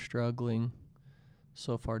there that are struggling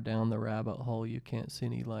so far down the rabbit hole you can't see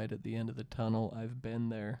any light at the end of the tunnel, I've been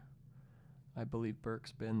there. I believe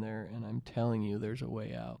Burke's been there, and I'm telling you there's a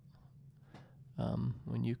way out.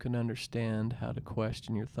 When you can understand how to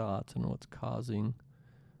question your thoughts and what's causing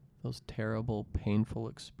those terrible, painful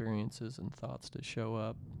experiences and thoughts to show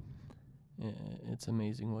up, it's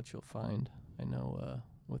amazing what you'll find. I know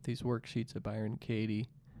with these worksheets of Byron Katie,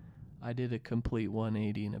 I did a complete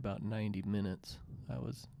 180 in about 90 minutes. I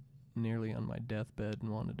was nearly on my deathbed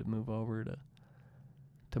and wanted to move over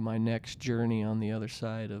to my next journey on the other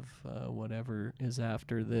side of whatever is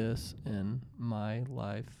after this, and my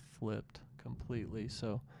life flipped completely.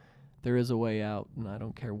 So there is a way out, and I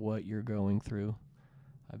don't care what you're going through.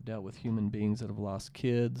 I've dealt with human beings that have lost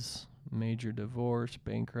kids, major divorce,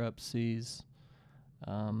 bankruptcies.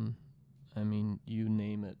 I mean, you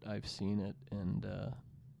name it, I've seen it, and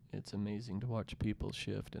it's amazing to watch people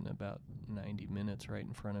shift in about 90 minutes right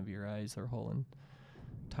in front of your eyes. Their whole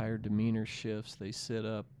entire demeanor shifts. They sit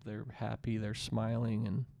up, they're happy, they're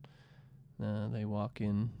smiling, and they walk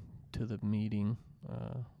in to the meeting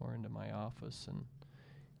or into my office, and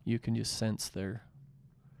you can just sense their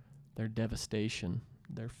devastation,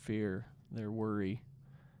 their fear, their worry,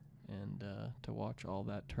 and to watch all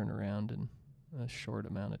that turn around in a short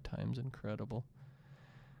amount of time is incredible.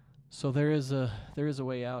 So there is a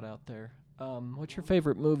way out there. What's your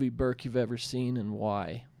favorite movie, Burke, you've ever seen, and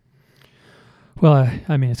why? Well,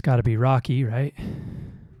 I mean, it's got to be Rocky, right?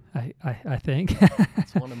 I think.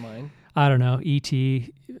 It's one of mine. I don't know.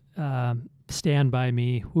 E.T., Stand By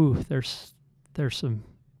Me. Whew, there's some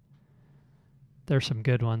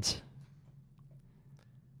good ones.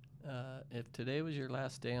 If today was your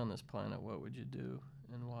last day on this planet, what would you do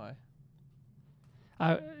and why?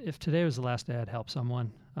 If today was the last day, I'd help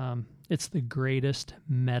someone. It's the greatest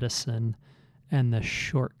medicine and the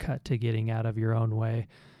shortcut to getting out of your own way.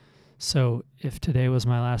 So if today was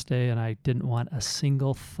my last day and I didn't want a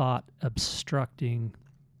single thought obstructing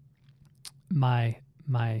my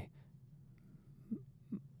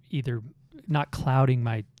either not clouding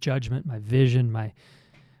my judgment, my vision,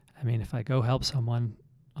 if I go help someone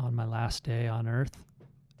on my last day on earth,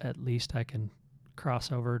 at least I can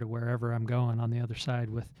cross over to wherever I'm going on the other side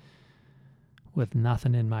with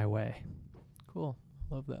nothing in my way. Cool.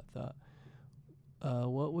 Love that thought.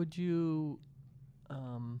 What do you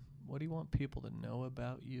want people to know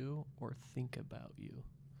about you or think about you?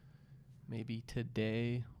 Maybe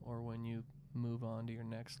today or when you move on to your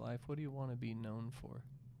next life, what do you want to be known for?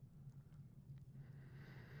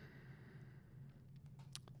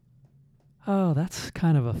 Oh, that's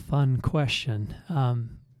kind of a fun question. I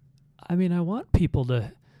want people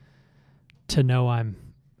to know I'm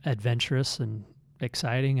adventurous and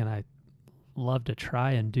exciting, and I love to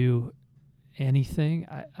try and do anything.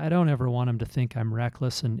 I don't ever want them to think I'm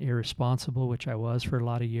reckless and irresponsible, which I was for a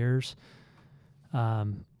lot of years. I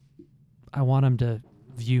want them to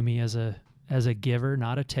view me as a giver,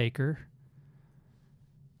 not a taker.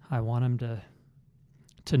 I want them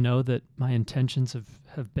to know that my intentions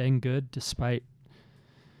have been good despite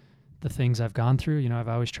the things I've gone through. I've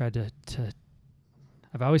always tried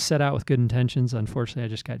I've always set out with good intentions. Unfortunately, I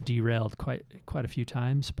just got derailed quite a few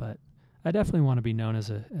times, but I definitely want to be known as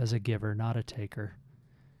a giver, not a taker.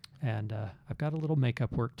 And I've got a little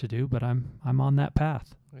makeup work to do, but I'm on that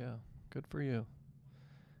path. Yeah, good for you.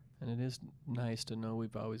 And it is nice to know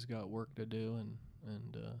we've always got work to do,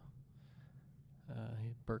 and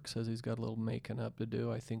Burke says he's got a little making up to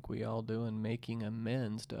do. I think we all do, and making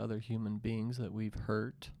amends to other human beings that we've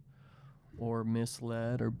hurt or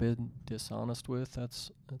misled or been dishonest with.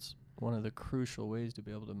 That's one of the crucial ways to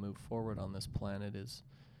be able to move forward on this planet is,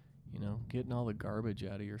 getting all the garbage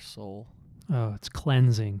out of your soul. Oh, it's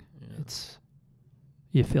cleansing. Yeah.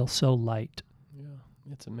 You feel so light. Yeah,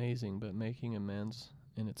 it's amazing, but making amends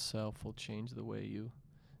in itself will change the way you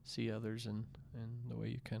see others and the way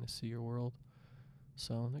you kind of see your world.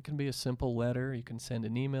 So it can be a simple letter. You can send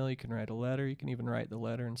an email. You can write a letter. You can even write the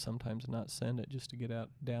letter and sometimes not send it just to get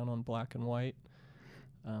down on black and white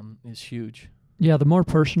is huge. Yeah, the more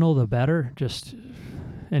personal, the better. Just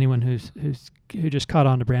anyone who just caught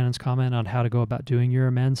on to Brandon's comment on how to go about doing your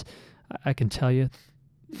amends, I can tell you,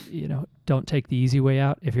 don't take the easy way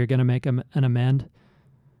out. If you're going to make an amend,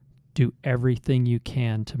 do everything you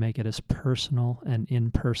can to make it as personal and in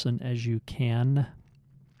person as you can.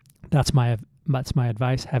 That's my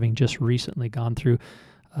advice, having just recently gone through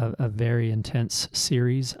a very intense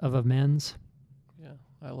series of amends. Yeah,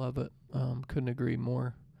 I love it. Couldn't agree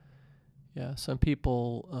more. Yeah, some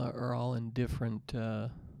people are all in different,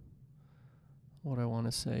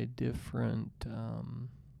 different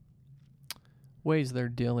ways they're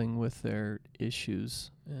dealing with their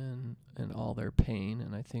issues and all their pain.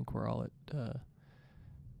 And I think we're all at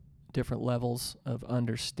different levels of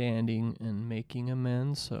understanding and making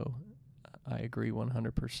amends. So I agree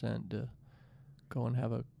 100% to go and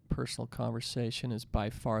have a personal conversation is by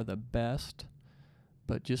far the best.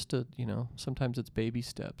 But just to, sometimes it's baby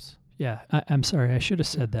steps. Yeah, I'm sorry. I should have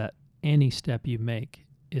said that. Any step you make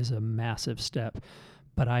is a massive step.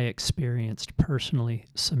 But I experienced personally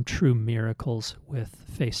some true miracles with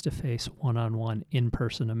face-to-face, one-on-one,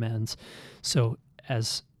 in-person amends. So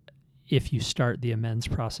if you start the amends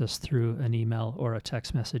process through an email or a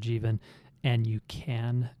text message even, and you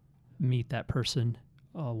can meet that person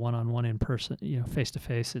one-on-one in person,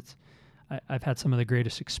 face-to-face, I've had some of the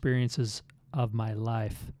greatest experiences of my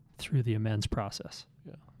life through the amends process.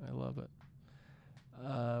 Yeah, I love it.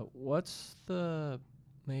 What's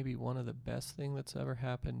maybe one of the best thing that's ever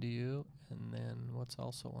happened to you, and then what's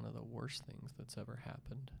also one of the worst things that's ever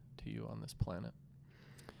happened to you on this planet?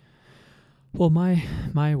 Well,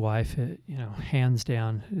 my wife, hands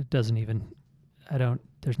down, it doesn't even,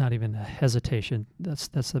 there's not even a hesitation. That's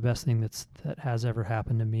the best thing that has ever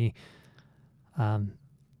happened to me.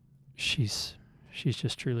 She's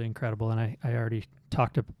just truly incredible, and I already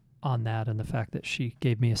talked on that and the fact that she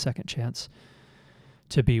gave me a second chance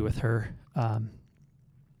to be with her.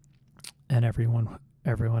 And everyone,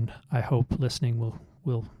 I hope listening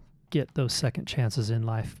will get those second chances in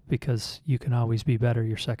life, because you can always be better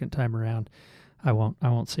your second time around. I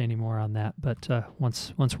won't say any more on that. But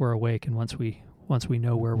once we're awake and once we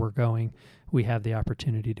know where we're going, we have the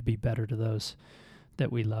opportunity to be better to those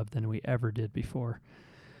that we love than we ever did before.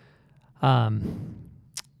 And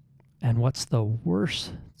what's the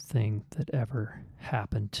worst thing that ever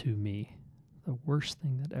happened to me? The worst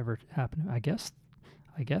thing that ever happened, I guess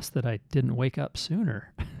that I didn't wake up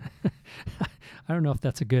sooner. I don't know if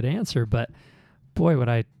that's a good answer, but boy, would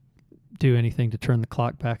I do anything to turn the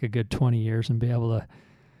clock back a good 20 years and be able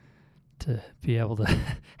to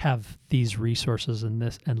have these resources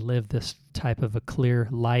and live this type of a clear,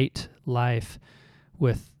 light life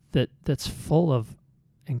that's full of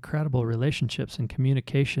incredible relationships and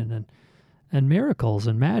communication and miracles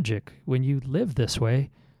and magic. When you live this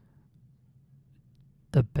way,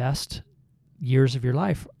 the best years of your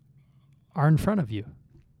life are in front of you.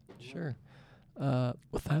 Sure.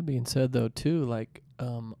 With that being said, though, too,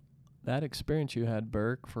 that experience you had,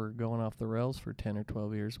 Burke, for going off the rails for 10 or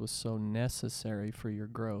 12 years was so necessary for your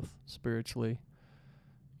growth spiritually,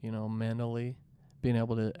 mentally, being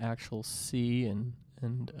able to actually see and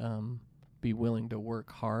be willing to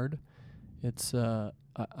work hard. It's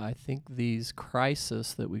I think these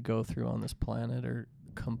crises that we go through on this planet are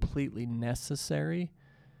completely necessary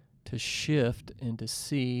to shift and to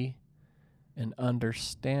see and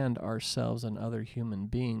understand ourselves and other human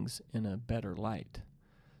beings in a better light.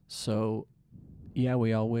 So, yeah,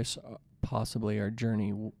 we all wish possibly our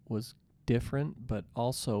journey was different, but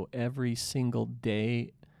also every single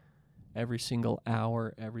day, every single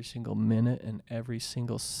hour, every single minute, and every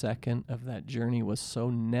single second of that journey was so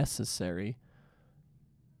necessary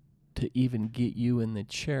to even get you in the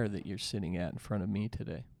chair that you're sitting at in front of me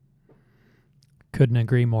today. Couldn't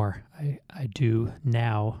agree more. I do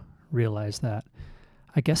now realize that.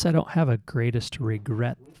 I guess I don't have a greatest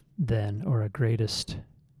regret then, or a greatest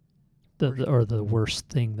or the worst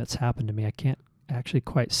thing that's happened to me. I can't actually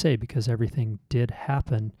quite say because everything did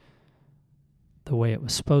happen the way it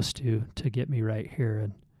was supposed to get me right here.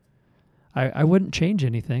 And I wouldn't change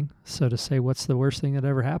anything. So to say what's the worst thing that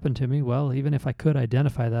ever happened to me, well, even if I could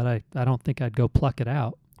identify that, I don't think I'd go pluck it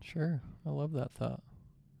out. Sure. I love that thought.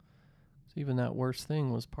 So even that worst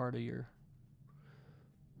thing was part of your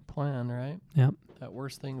plan, right? Yep. That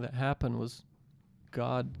worst thing that happened was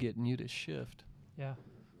God getting you to shift. Yeah.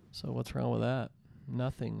 So what's wrong with that?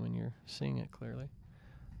 Nothing when you're seeing it clearly.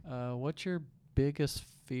 What's your biggest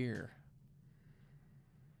fear?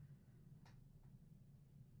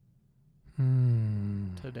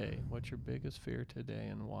 Today. What's your biggest fear today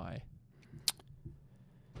and why?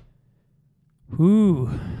 Ooh,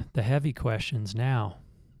 the heavy questions now.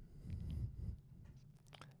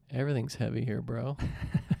 Everything's heavy here, bro.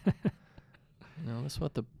 That's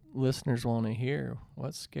what the listeners want to hear.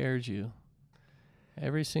 What scares you?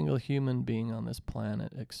 Every single human being on this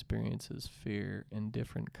planet experiences fear in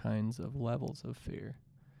different kinds of levels of fear.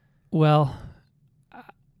 Well,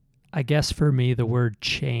 I guess for me, the word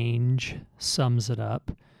change sums it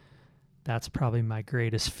up. That's probably my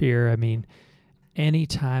greatest fear. I mean,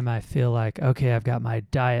 anytime I feel like, okay, I've got my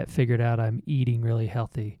diet figured out, I'm eating really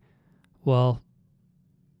healthy, well,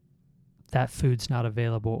 that food's not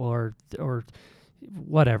available or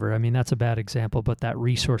whatever. I mean, that's a bad example, but that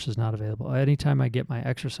resource is not available. Anytime I get my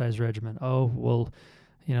exercise regimen,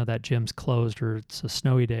 that gym's closed or it's a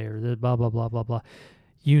snowy day or the blah, blah, blah, blah, blah.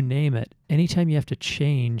 You name it. Anytime you have to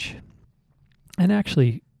change, and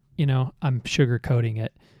actually, I'm sugarcoating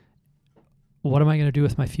it. What am I going to do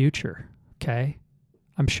with my future? Okay.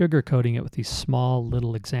 I'm sugarcoating it with these small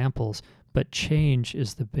little examples, but change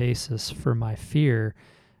is the basis for my fear.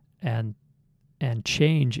 And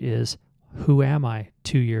change is, who am I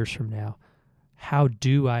 2 years from now? How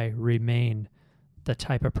do I remain the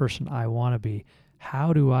type of person I want to be?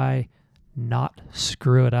 How do I not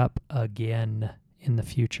screw it up again in the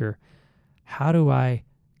future? How do I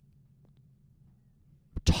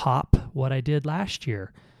top what I did last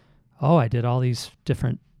year? Oh, I did all these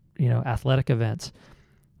different, athletic events.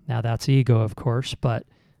 Now that's ego, of course, but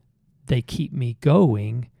they keep me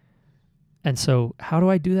going. And so how do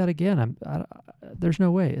I do that again? There's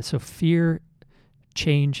no way. So fear,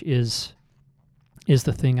 change is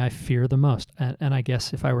the thing I fear the most. And I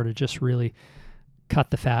guess if I were to just really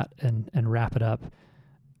cut the fat and wrap it up,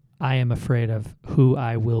 I am afraid of who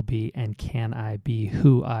I will be and can I be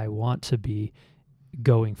who I want to be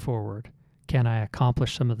going forward? Can I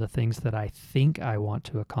accomplish some of the things that I think I want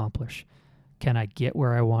to accomplish? Can I get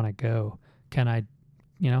where I want to go? Can I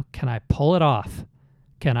pull it off?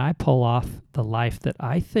 Can I pull off the life that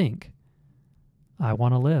I think I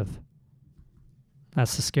want to live?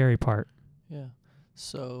 That's the scary part. Yeah.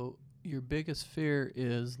 So your biggest fear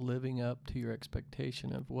is living up to your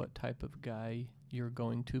expectation of what type of guy you're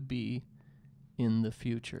going to be in the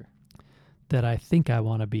future. That I think I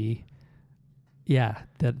want to be. Yeah.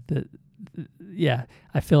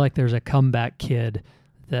 I feel like there's a comeback kid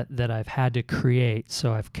that I've had to create.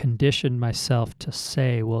 So I've conditioned myself to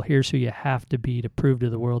say, well, here's who you have to be to prove to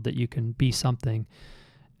the world that you can be something.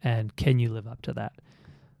 And can you live up to that?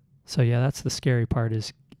 So yeah, that's the scary part,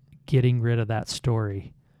 is getting rid of that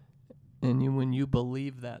story. And when you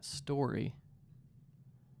believe that story,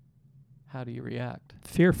 how do you react?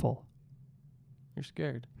 Fearful. You're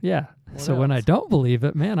scared. Yeah. What so else? when I don't believe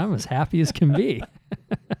it, man, I'm as happy as can be.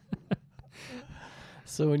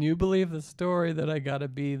 So when you believe the story that I got to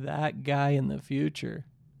be that guy in the future,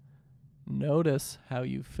 notice how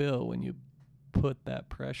you feel when you put that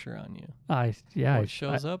pressure on you. What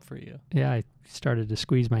shows up for you? Yeah, I started to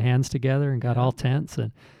squeeze my hands together and got all tense,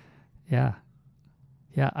 and I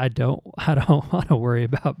don't want to worry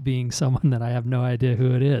about being someone that I have no idea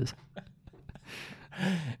who it is.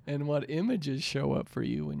 And what images show up for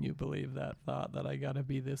you when you believe that thought that I got to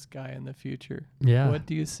be this guy in the future? Yeah. What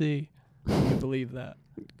do you see when you believe that?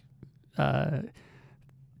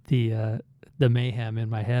 The mayhem in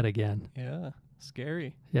my head again. Yeah.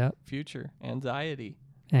 Scary. Yeah. Future. Anxiety.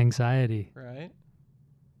 Right?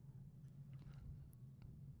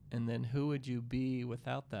 And then who would you be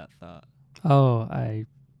without that thought? Oh, I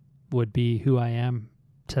would be who I am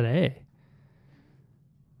today.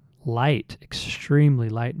 Light, extremely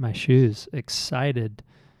light in my shoes, excited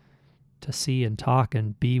to see and talk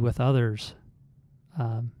and be with others.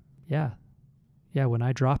 When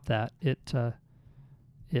I drop that, it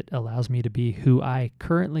allows me to be who I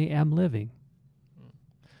currently am living.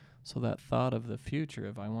 So that thought of the future,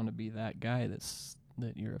 if I want to be that guy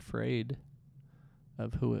that you're afraid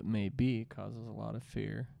of who it may be, causes a lot of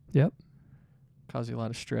fear. Yep. Causes you a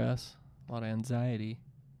lot of stress, a lot of anxiety.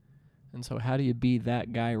 And so how do you be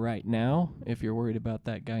that guy right now if you're worried about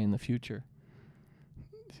that guy in the future?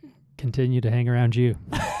 Continue to hang around you.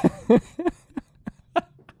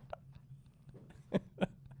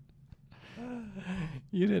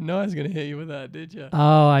 You didn't know I was going to hit you with that, did you?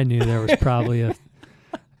 Oh, I knew there was probably a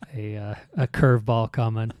curveball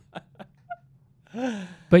coming.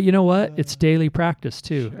 But you know what? It's daily practice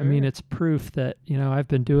too. I mean, Sure. it's proof that, I've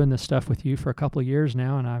been doing this stuff with you for a couple of years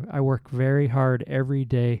now, and I work very hard every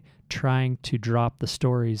day trying to drop the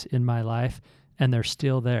stories in my life, and they're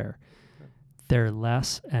still there. They're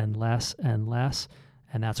less and less and less,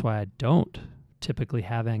 and that's why I don't typically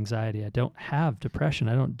have anxiety. I don't have depression.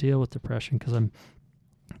 I don't deal with depression because I'm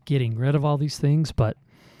getting rid of all these things, but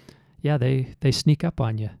yeah, they sneak up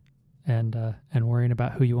on you, and worrying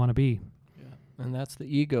about who you want to be. Yeah. And that's the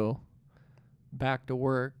ego back to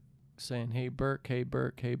work saying, hey, Burke, hey,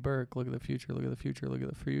 Burke, hey, Burke, look at the future, look at the future, look at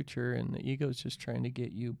the future. And the ego's just trying to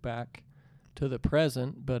get you back to the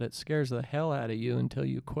present, but it scares the hell out of you until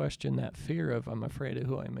you question that fear of, I'm afraid of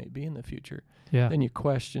who I may be in the future. Yeah. Then you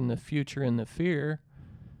question the future and the fear,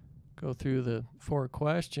 go through the 4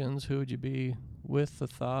 questions. Who would you be with the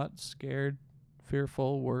thought? Scared,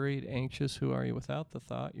 fearful, worried, anxious. Who are you without the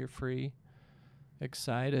thought? You're free,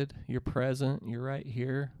 excited, you're present, you're right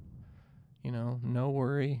here. No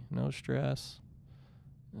worry, no stress.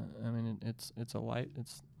 It's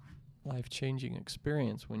life-changing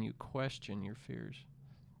experience when you question your fears.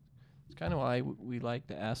 It's kind of why we like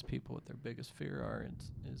to ask people what their biggest fear are.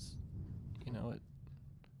 It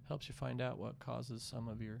helps you find out what causes some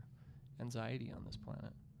of your anxiety on this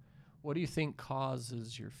planet. What do you think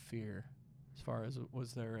causes your fear? As far as,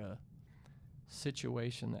 was there a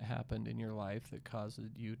situation that happened in your life that caused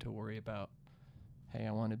you to worry about, hey,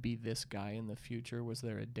 I want to be this guy in the future? Was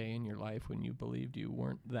there a day in your life when you believed you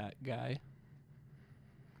weren't that guy?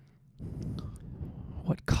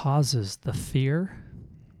 What causes the fear?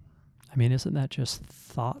 I mean, isn't that just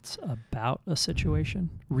thoughts about a situation?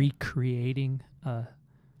 Recreating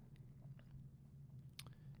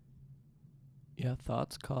Yeah,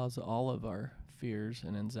 thoughts cause all of our fears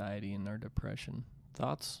and anxiety and our depression.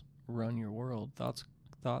 Thoughts run your world. Thoughts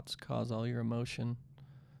cause all your emotion.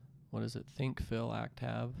 What is it? Think, feel, act,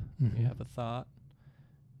 have. Mm-hmm. You have a thought,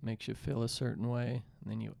 makes you feel a certain way,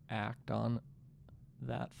 and then you act on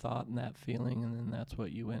that thought and that feeling, and then that's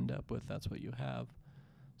what you end up with. That's what you have.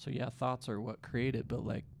 So yeah, thoughts are what create it, but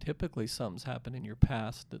like typically something's happened in your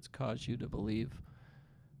past that's caused you to believe,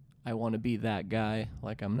 I want to be that guy,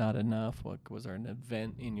 like I'm not enough. What was there an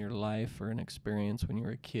event in your life or an experience when you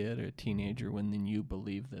were a kid or a teenager when then you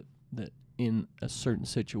believed that in a certain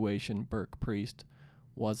situation Burke Priest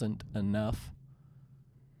wasn't enough?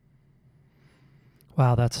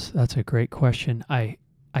 Wow, that's a great question. I'm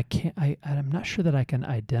not sure that I can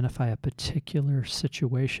identify a particular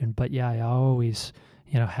situation, but yeah, I always,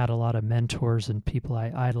 had a lot of mentors and people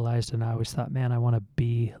I idolized, and I always thought, man, I want to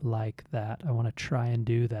be like that. I want to try and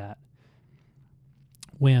do that.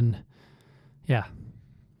 But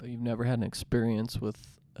you've never had an experience with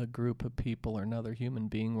a group of people or another human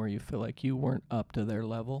being where you feel like you weren't up to their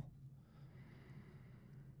level?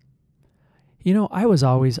 I was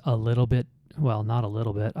always a little bit, well, not a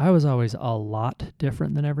little bit. I was always a lot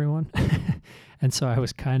different than everyone. And so I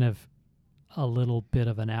was kind of a little bit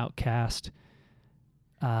of an outcast.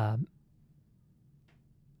 I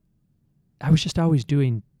was just always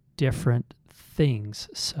doing different things.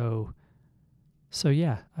 So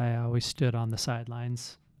yeah, I always stood on the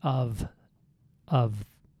sidelines of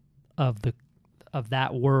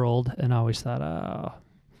that world, and always thought,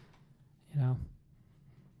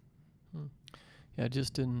 Yeah,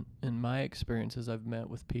 just in my experiences, I've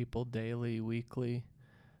met with people daily, weekly.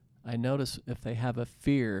 I notice if they have a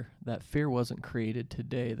fear, that fear wasn't created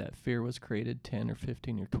today. That fear was created 10 or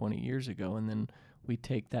 15 or 20 years ago, and then we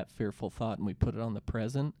take that fearful thought and we put it on the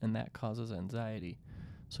present, and that causes anxiety.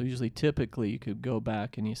 So usually, typically, you could go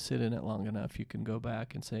back and you sit in it long enough, you can go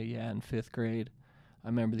back and say, yeah, in 5th grade, I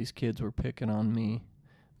remember these kids were picking on me,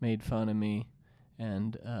 made fun of me,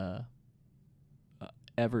 and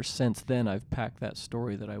ever since then, I've packed that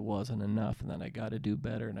story that I wasn't enough and that I got to do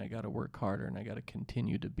better and I got to work harder and I got to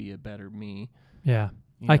continue to be a better me. Yeah.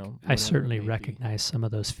 I certainly it may be. recognize some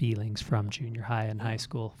of those feelings from junior high and high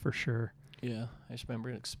school for sure. Yeah. I just remember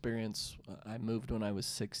an experience. I moved when I was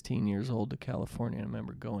 16 years old to California. I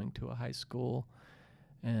remember going to a high school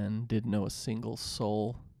and didn't know a single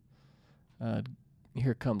soul.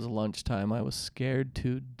 Here comes lunchtime. I was scared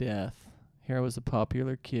to death. Here I was a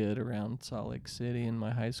popular kid around Salt Lake City in my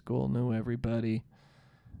high school, knew everybody.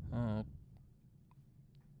 And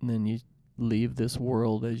then you leave this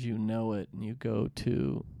world as you know it, and you go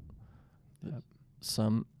to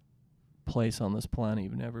some place on this planet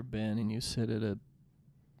you've never been, and you sit at a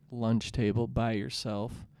lunch table by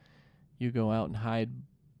yourself. You go out and hide,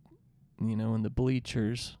 in the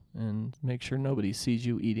bleachers and make sure nobody sees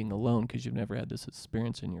you eating alone because you've never had this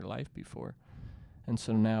experience in your life before. And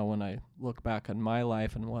so now when I look back on my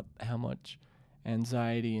life and how much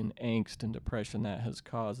anxiety and angst and depression that has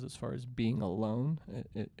caused as far as being alone,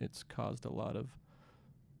 it's caused a lot of,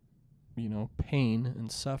 pain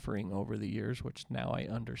and suffering over the years, which now I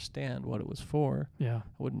understand what it was for. Yeah.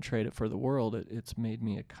 I wouldn't trade it for the world. It's made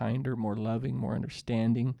me a kinder, more loving, more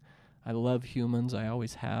understanding. I love humans. I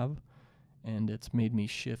always have. And it's made me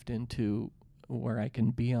shift into where I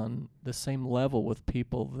can be on the same level with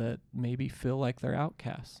people that maybe feel like they're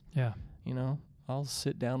outcasts. Yeah. I'll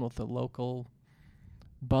sit down with a local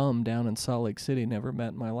bum down in Salt Lake City, never met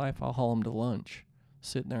in my life. I'll haul them to lunch,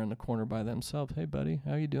 sitting there in the corner by themselves. Hey, buddy,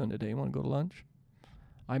 how you doing today? You want to go to lunch?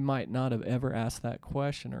 I might not have ever asked that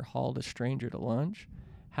question or hauled a stranger to lunch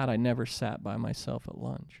had I never sat by myself at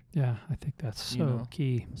lunch. Yeah, I think that's so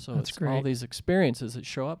key. So that's it's great. all these experiences that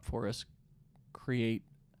show up for us create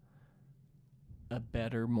a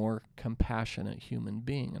better, more compassionate human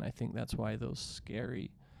being. And I think that's why those scary,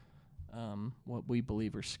 what we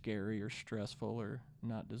believe are scary or stressful or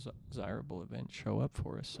not desirable events show up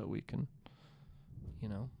for us, so we can,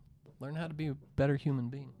 learn how to be a better human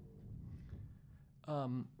being.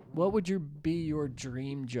 What would be your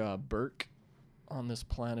dream job, Burke, on this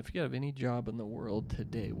planet? If you have any job in the world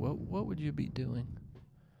today, what would you be doing?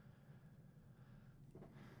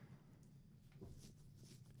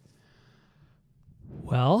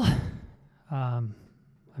 Well,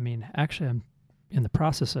 actually, I'm in the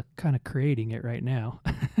process of kind of creating it right now.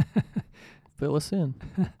 Fill us in.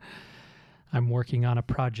 I'm working on a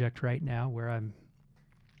project right now where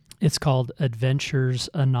it's called Adventures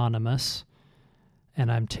Anonymous,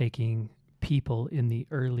 and I'm taking people in the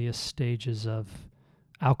earliest stages of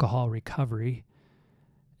alcohol recovery,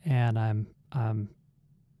 and I'm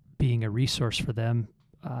being a resource for them,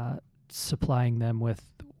 supplying them with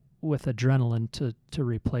adrenaline to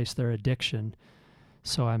replace their addiction.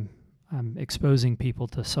 So I'm exposing people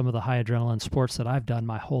to some of the high adrenaline sports that I've done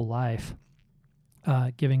my whole life,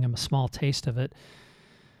 giving them a small taste of it.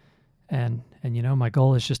 And my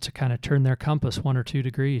goal is just to kind of turn their compass 1 or 2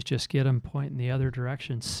 degrees, just get them pointing the other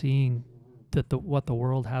direction, seeing that what the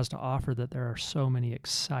world has to offer, that there are so many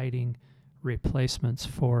exciting replacements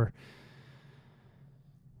for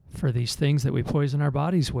these things that we poison our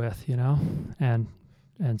bodies with,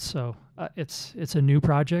 And so it's a new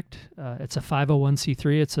project. It's a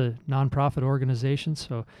 501c3. It's a nonprofit organization.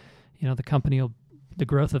 So, the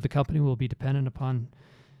growth of the company will be dependent upon,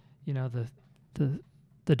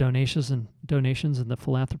 the donations and the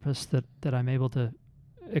philanthropists that I'm able to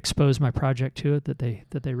expose my project to it, that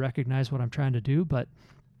they recognize what I'm trying to do. But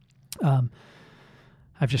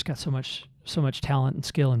I've just got so much talent and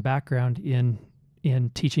skill and background in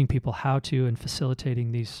teaching people how to and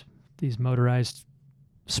facilitating these motorized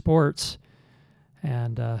sports,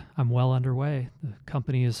 and I'm well underway. The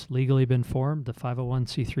company has legally been formed. The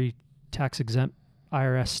 501c3 tax-exempt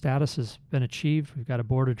IRS status has been achieved. We've got a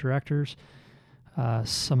board of directors.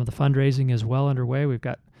 Some of the fundraising is well underway. We've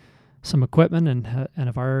got some equipment and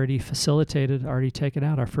have already taken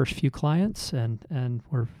out our first few clients, and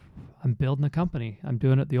I'm building a company. I'm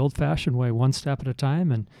doing it the old-fashioned way, one step at a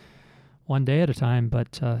time and one day at a time.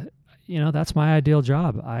 But that's my ideal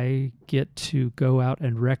job. I get to go out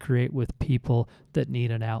and recreate with people that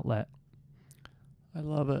need an outlet. I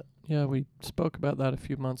love it. Yeah, we spoke about that a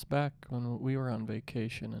few months back when we were on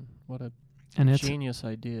vacation, and what a genius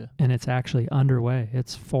idea. And it's actually underway.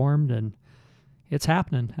 It's formed, and it's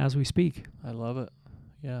happening as we speak. I love it.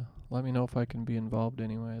 Yeah. Let me know if I can be involved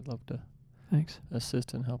anyway. I'd love to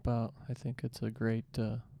assist and help out. I think it's a great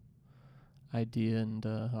idea and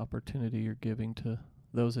opportunity you're giving to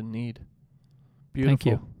those in need. Beautiful. Thank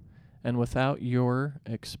you. And without your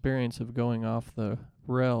experience of going off the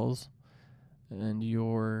rails and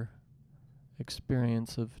your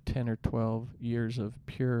experience of 10 or 12 years of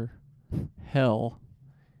pure hell,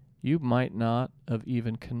 you might not have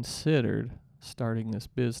even considered starting this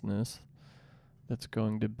business that's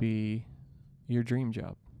going to be your dream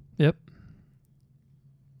job. Yep.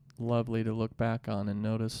 Lovely to look back on and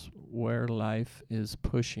notice where life is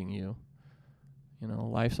pushing you.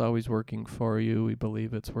 Life's always working for you. We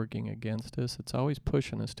believe it's working against us. It's always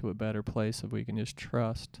pushing us to a better place if we can just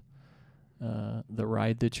trust the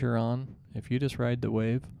ride that you're on. If you just ride the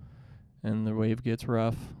wave and the wave gets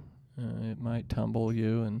rough, it might tumble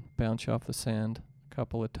you and bounce you off the sand a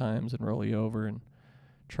couple of times and roll you over and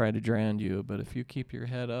try to drown you. But if you keep your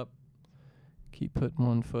head up, keep putting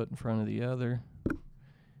one foot in front of the other,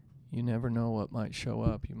 you never know what might show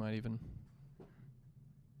up. You might even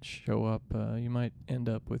show up, you might end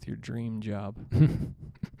up with your dream job.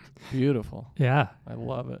 Beautiful. Yeah. I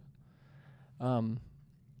love it.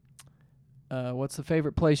 What's the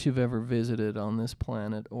favorite place you've ever visited on this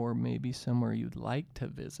planet, or maybe somewhere you'd like to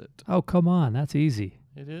visit? Oh, come on. That's easy.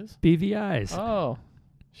 It is? BVI's. Oh,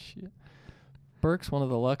 shit. Burke's one of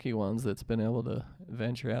the lucky ones that's been able to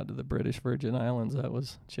venture out to the British Virgin Islands. That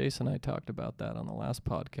was Chase and I talked about that on the last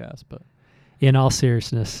podcast. But in all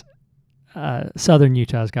seriousness, Southern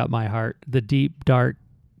Utah's got my heart. The deep, dark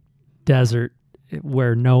desert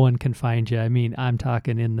where no one can find you. I mean, I'm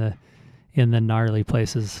talking in the gnarly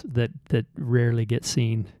places that rarely get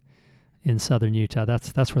seen in Southern Utah.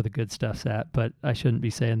 That's where the good stuff's at. But I shouldn't be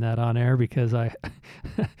saying that on air because I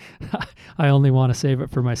I only want to save it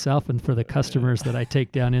for myself and for the customers that I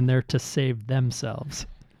take down in there to save themselves.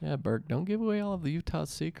 Yeah, Burke, don't give away all of the Utah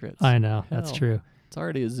secrets. I know. That's Hell, true. It's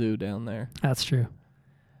already a zoo down there. That's true.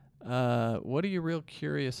 What are you real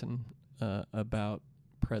curious about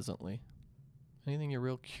presently? Anything you're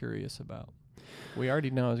real curious about? We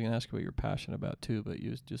already know I was going to ask you what you're passionate about too, but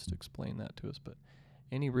you just explained that to us. But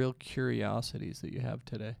any real curiosities that you have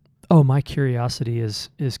today? Oh, my curiosity is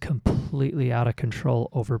completely out of control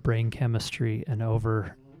over brain chemistry and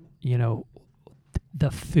over,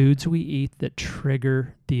 the foods we eat that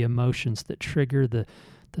trigger the emotions, that trigger the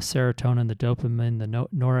serotonin, the dopamine, the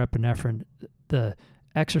norepinephrine, the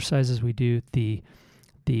exercises we do, the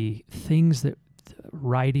things that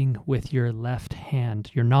writing with your left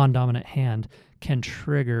hand, your non-dominant hand, can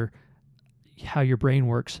trigger how your brain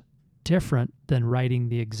works different than writing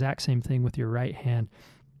the exact same thing with your right hand.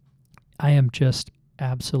 I am just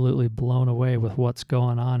absolutely blown away with what's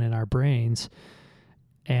going on in our brains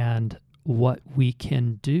and what we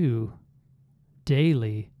can do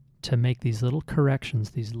daily to make these little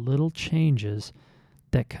corrections, these little changes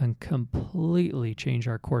that can completely change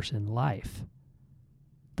our course in life.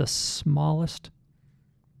 The smallest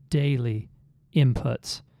daily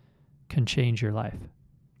inputs can change your life.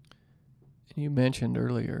 You mentioned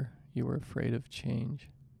earlier you were afraid of change.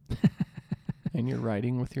 And you're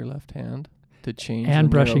writing with your left hand to change and the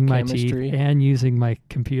brushing my teeth neurochemistry and using my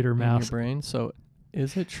computer in mouse. your brain. So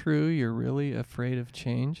is it true you're really afraid of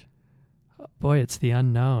change? Boy, it's the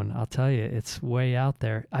unknown. I'll tell you, it's way out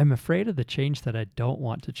there. I'm afraid of the change that I don't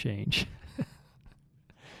want to change.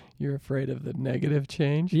 You're afraid of the negative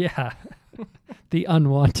change? Yeah. The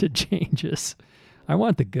unwanted changes. I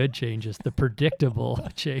want the good changes, the predictable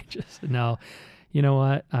changes. No, you know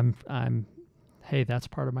what? Hey, that's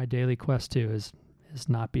part of my daily quest too, is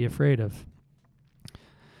not be afraid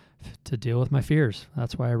to deal with my fears.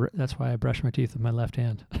 That's why I brush my teeth with my left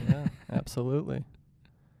hand. Yeah, absolutely.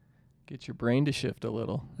 Get your brain to shift a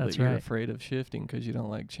little. That's but you're right. afraid of shifting because you don't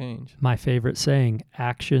like change. My favorite saying,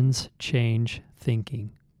 actions change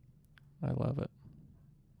thinking. I love it.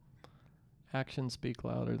 Actions speak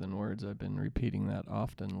louder than words. I've been repeating that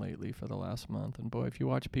often lately for the last month. And boy, if you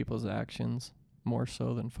watch people's actions more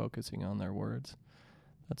so than focusing on their words,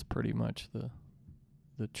 that's pretty much the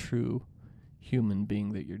true human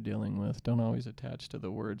being that you're dealing with. Don't always attach to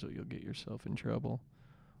the words or you'll get yourself in trouble.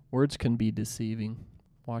 Words can be deceiving.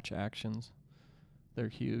 Watch actions. They're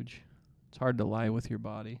huge. It's hard to lie with your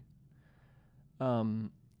body.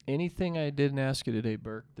 Anything I didn't ask you today,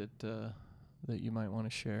 Burke, that you might want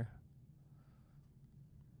to share?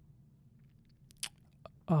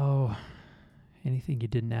 Oh, anything you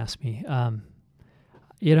didn't ask me. I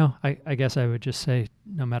guess I would just say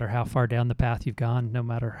no matter how far down the path you've gone, no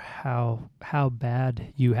matter how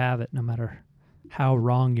bad you have it, no matter how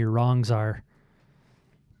wrong your wrongs are,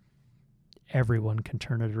 everyone can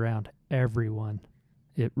turn it around. Everyone.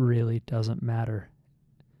 It really doesn't matter.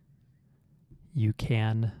 You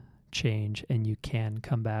can change and you can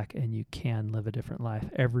come back and you can live a different life.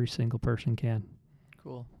 Every single person can.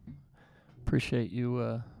 Cool. Appreciate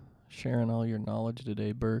you sharing all your knowledge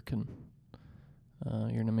today, Burke, and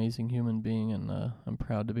you're an amazing human being, and I'm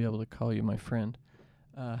proud to be able to call you my friend.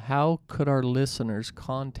 How could our listeners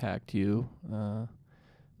contact you?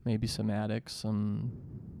 Maybe some addicts, some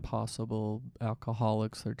possible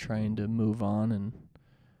alcoholics that are trying to move on and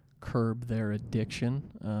curb their addiction.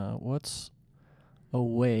 What's a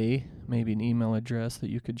way, maybe an email address that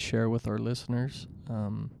you could share with our listeners,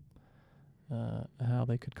 how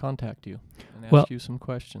they could contact you and ask you some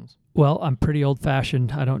questions? Well, I'm pretty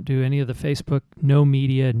old-fashioned. I don't do any of the Facebook, no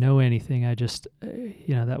media, no anything. I just,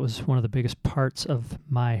 that was one of the biggest parts of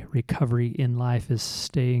my recovery in life, is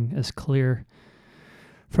staying as clear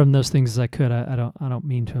from those things as I could. I don't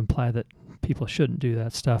mean to imply that people shouldn't do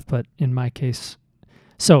that stuff, but in my case.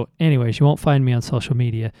 So anyways, you won't find me on social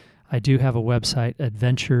media. I do have a website,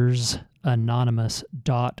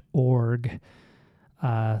 adventuresanonymous.org.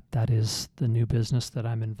 That is the new business that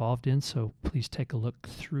I'm involved in, so please take a look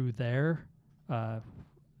through there. An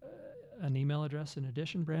email address in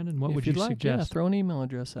addition, Brandon? What would you suggest? Yeah, throw an email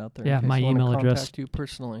address out there. Yeah, in case my you email want to address. Contact you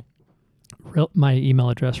personally. My email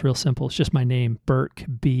address, real simple. It's just my name, Burke,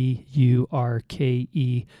 Burke,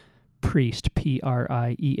 Priest,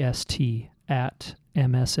 Priest, at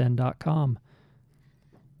msn.com.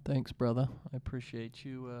 Thanks, brother. I appreciate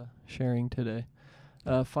you sharing today.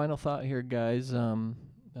 Final thought here, guys.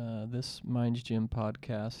 This Minds Gym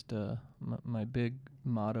podcast, my big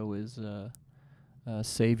motto is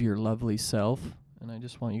save your lovely self. And I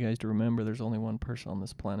just want you guys to remember there's only one person on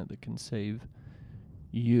this planet that can save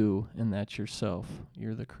you, and that's yourself.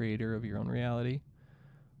 You're the creator of your own reality.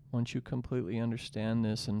 Once you completely understand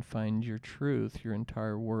this and find your truth, your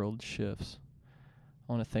entire world shifts.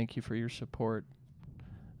 I want to thank you for your support.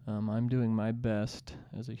 I'm doing my best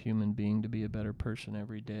as a human being to be a better person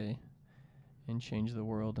every day and change the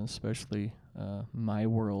world, and especially my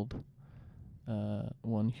world,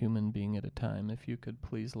 one human being at a time. If you could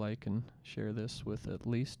please like and share this with at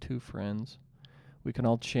least 2 friends. We can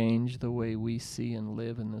all change the way we see and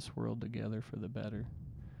live in this world together for the better.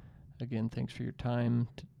 Again, thanks for your time,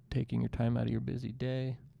 taking your time out of your busy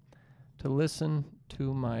day to listen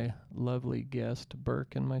to my lovely guest,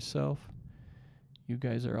 Burke, and myself. You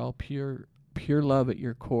guys are all pure love at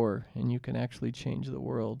your core, and you can actually change the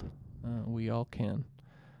world. We all can.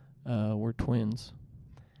 We're twins.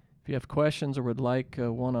 If you have questions or would like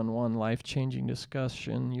a one-on-one life-changing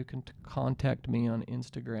discussion, you can contact me on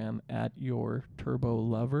Instagram at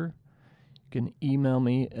YourTurboLover. You can email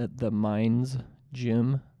me at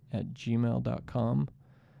themindsgym@gmail.com.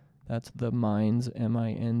 That's the Minds,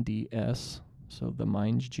 M-I-N-D-S, so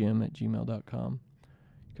themindsgym@gmail.com.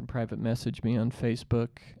 You can private message me on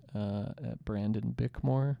Facebook at Brandon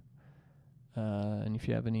Bickmore. And if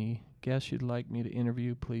you have any guests you'd like me to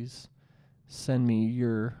interview, please send me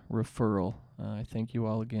your referral. I thank you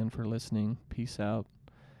all again for listening. Peace out.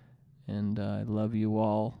 And I love you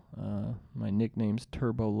all. My nickname's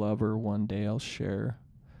Turbo Lover. One day I'll share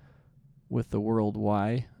with the world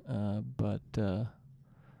why. But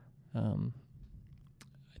I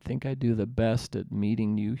think I do the best at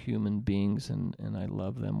meeting new human beings, and I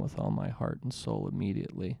love them with all my heart and soul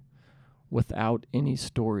immediately without any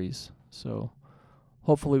stories. So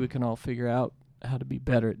hopefully we can all figure out how to be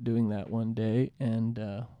better at doing that one day, and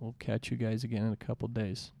we'll catch you guys again in a couple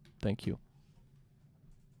days. Thank you.